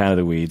getting into kind of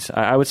the weeds.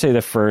 I would say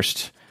the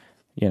first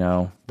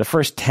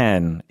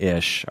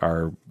 10-ish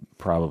are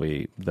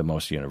probably the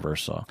most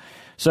universal.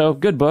 So,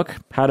 good book,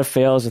 How to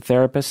Fail as a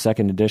Therapist,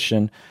 2nd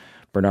edition,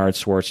 Bernard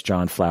Swartz,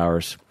 John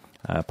Flowers,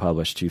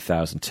 published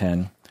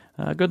 2010.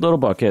 Good little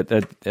book.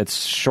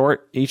 It's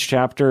short. Each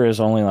chapter is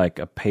only like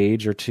a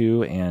page or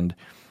two, and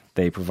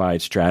they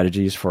provide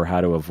strategies for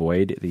how to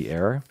avoid the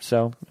error.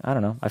 So, I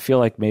don't know. I feel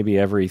like maybe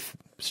every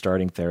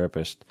starting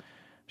therapist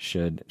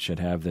should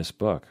have this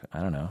book. I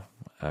don't know,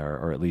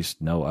 or at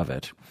least know of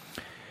it.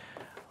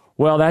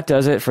 Well, that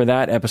does it for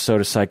that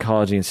episode of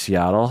Psychology in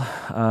Seattle.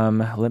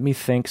 Let me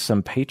thank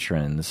some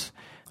patrons.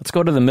 Let's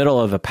go to the middle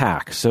of the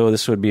pack. So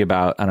this would be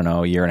about,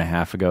 a year and a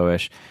half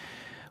ago-ish.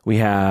 We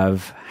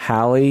have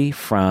Hallie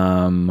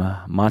from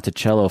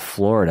Monticello,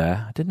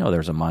 Florida. I didn't know there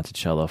was a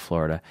Monticello,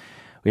 Florida.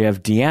 We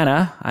have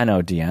Deanna. I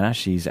know Deanna.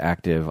 She's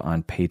active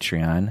on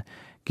Patreon.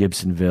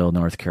 Gibsonville,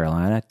 North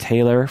Carolina.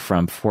 Taylor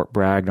from Fort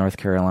Bragg, North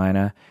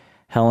Carolina.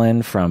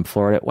 Helen from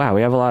Florida. Wow,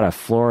 we have a lot of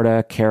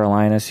Florida,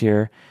 Carolinas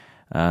here.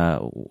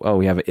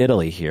 We have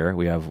Italy here.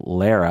 We have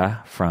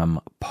Lara from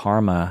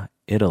Parma,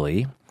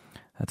 Italy.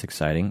 That's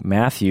exciting.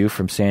 Matthew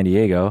from San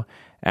Diego.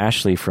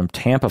 Ashley from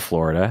Tampa,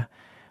 Florida.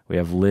 We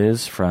have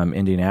Liz from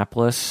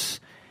Indianapolis.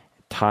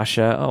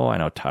 Tasha. Oh, I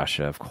know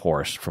Tasha, of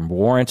course, from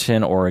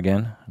Warrenton,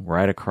 Oregon,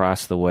 right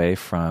across the way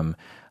from,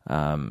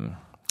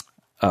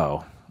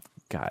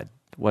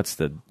 what's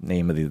the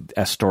name of the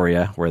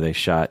Astoria where they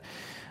shot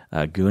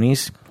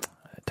Goonies?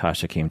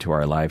 Tasha came to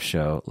our live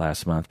show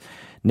last month.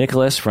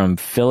 Nicholas from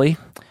Philly,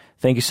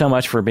 thank you so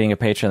much for being a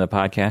patron of the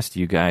podcast.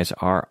 You guys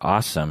are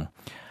awesome.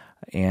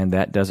 And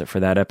that does it for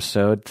that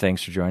episode.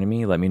 Thanks for joining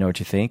me. Let me know what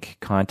you think.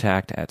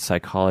 Contact at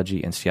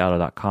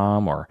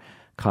psychologyinseattle.com or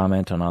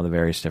comment on all the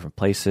various different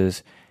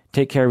places.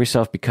 Take care of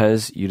yourself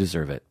because you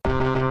deserve it.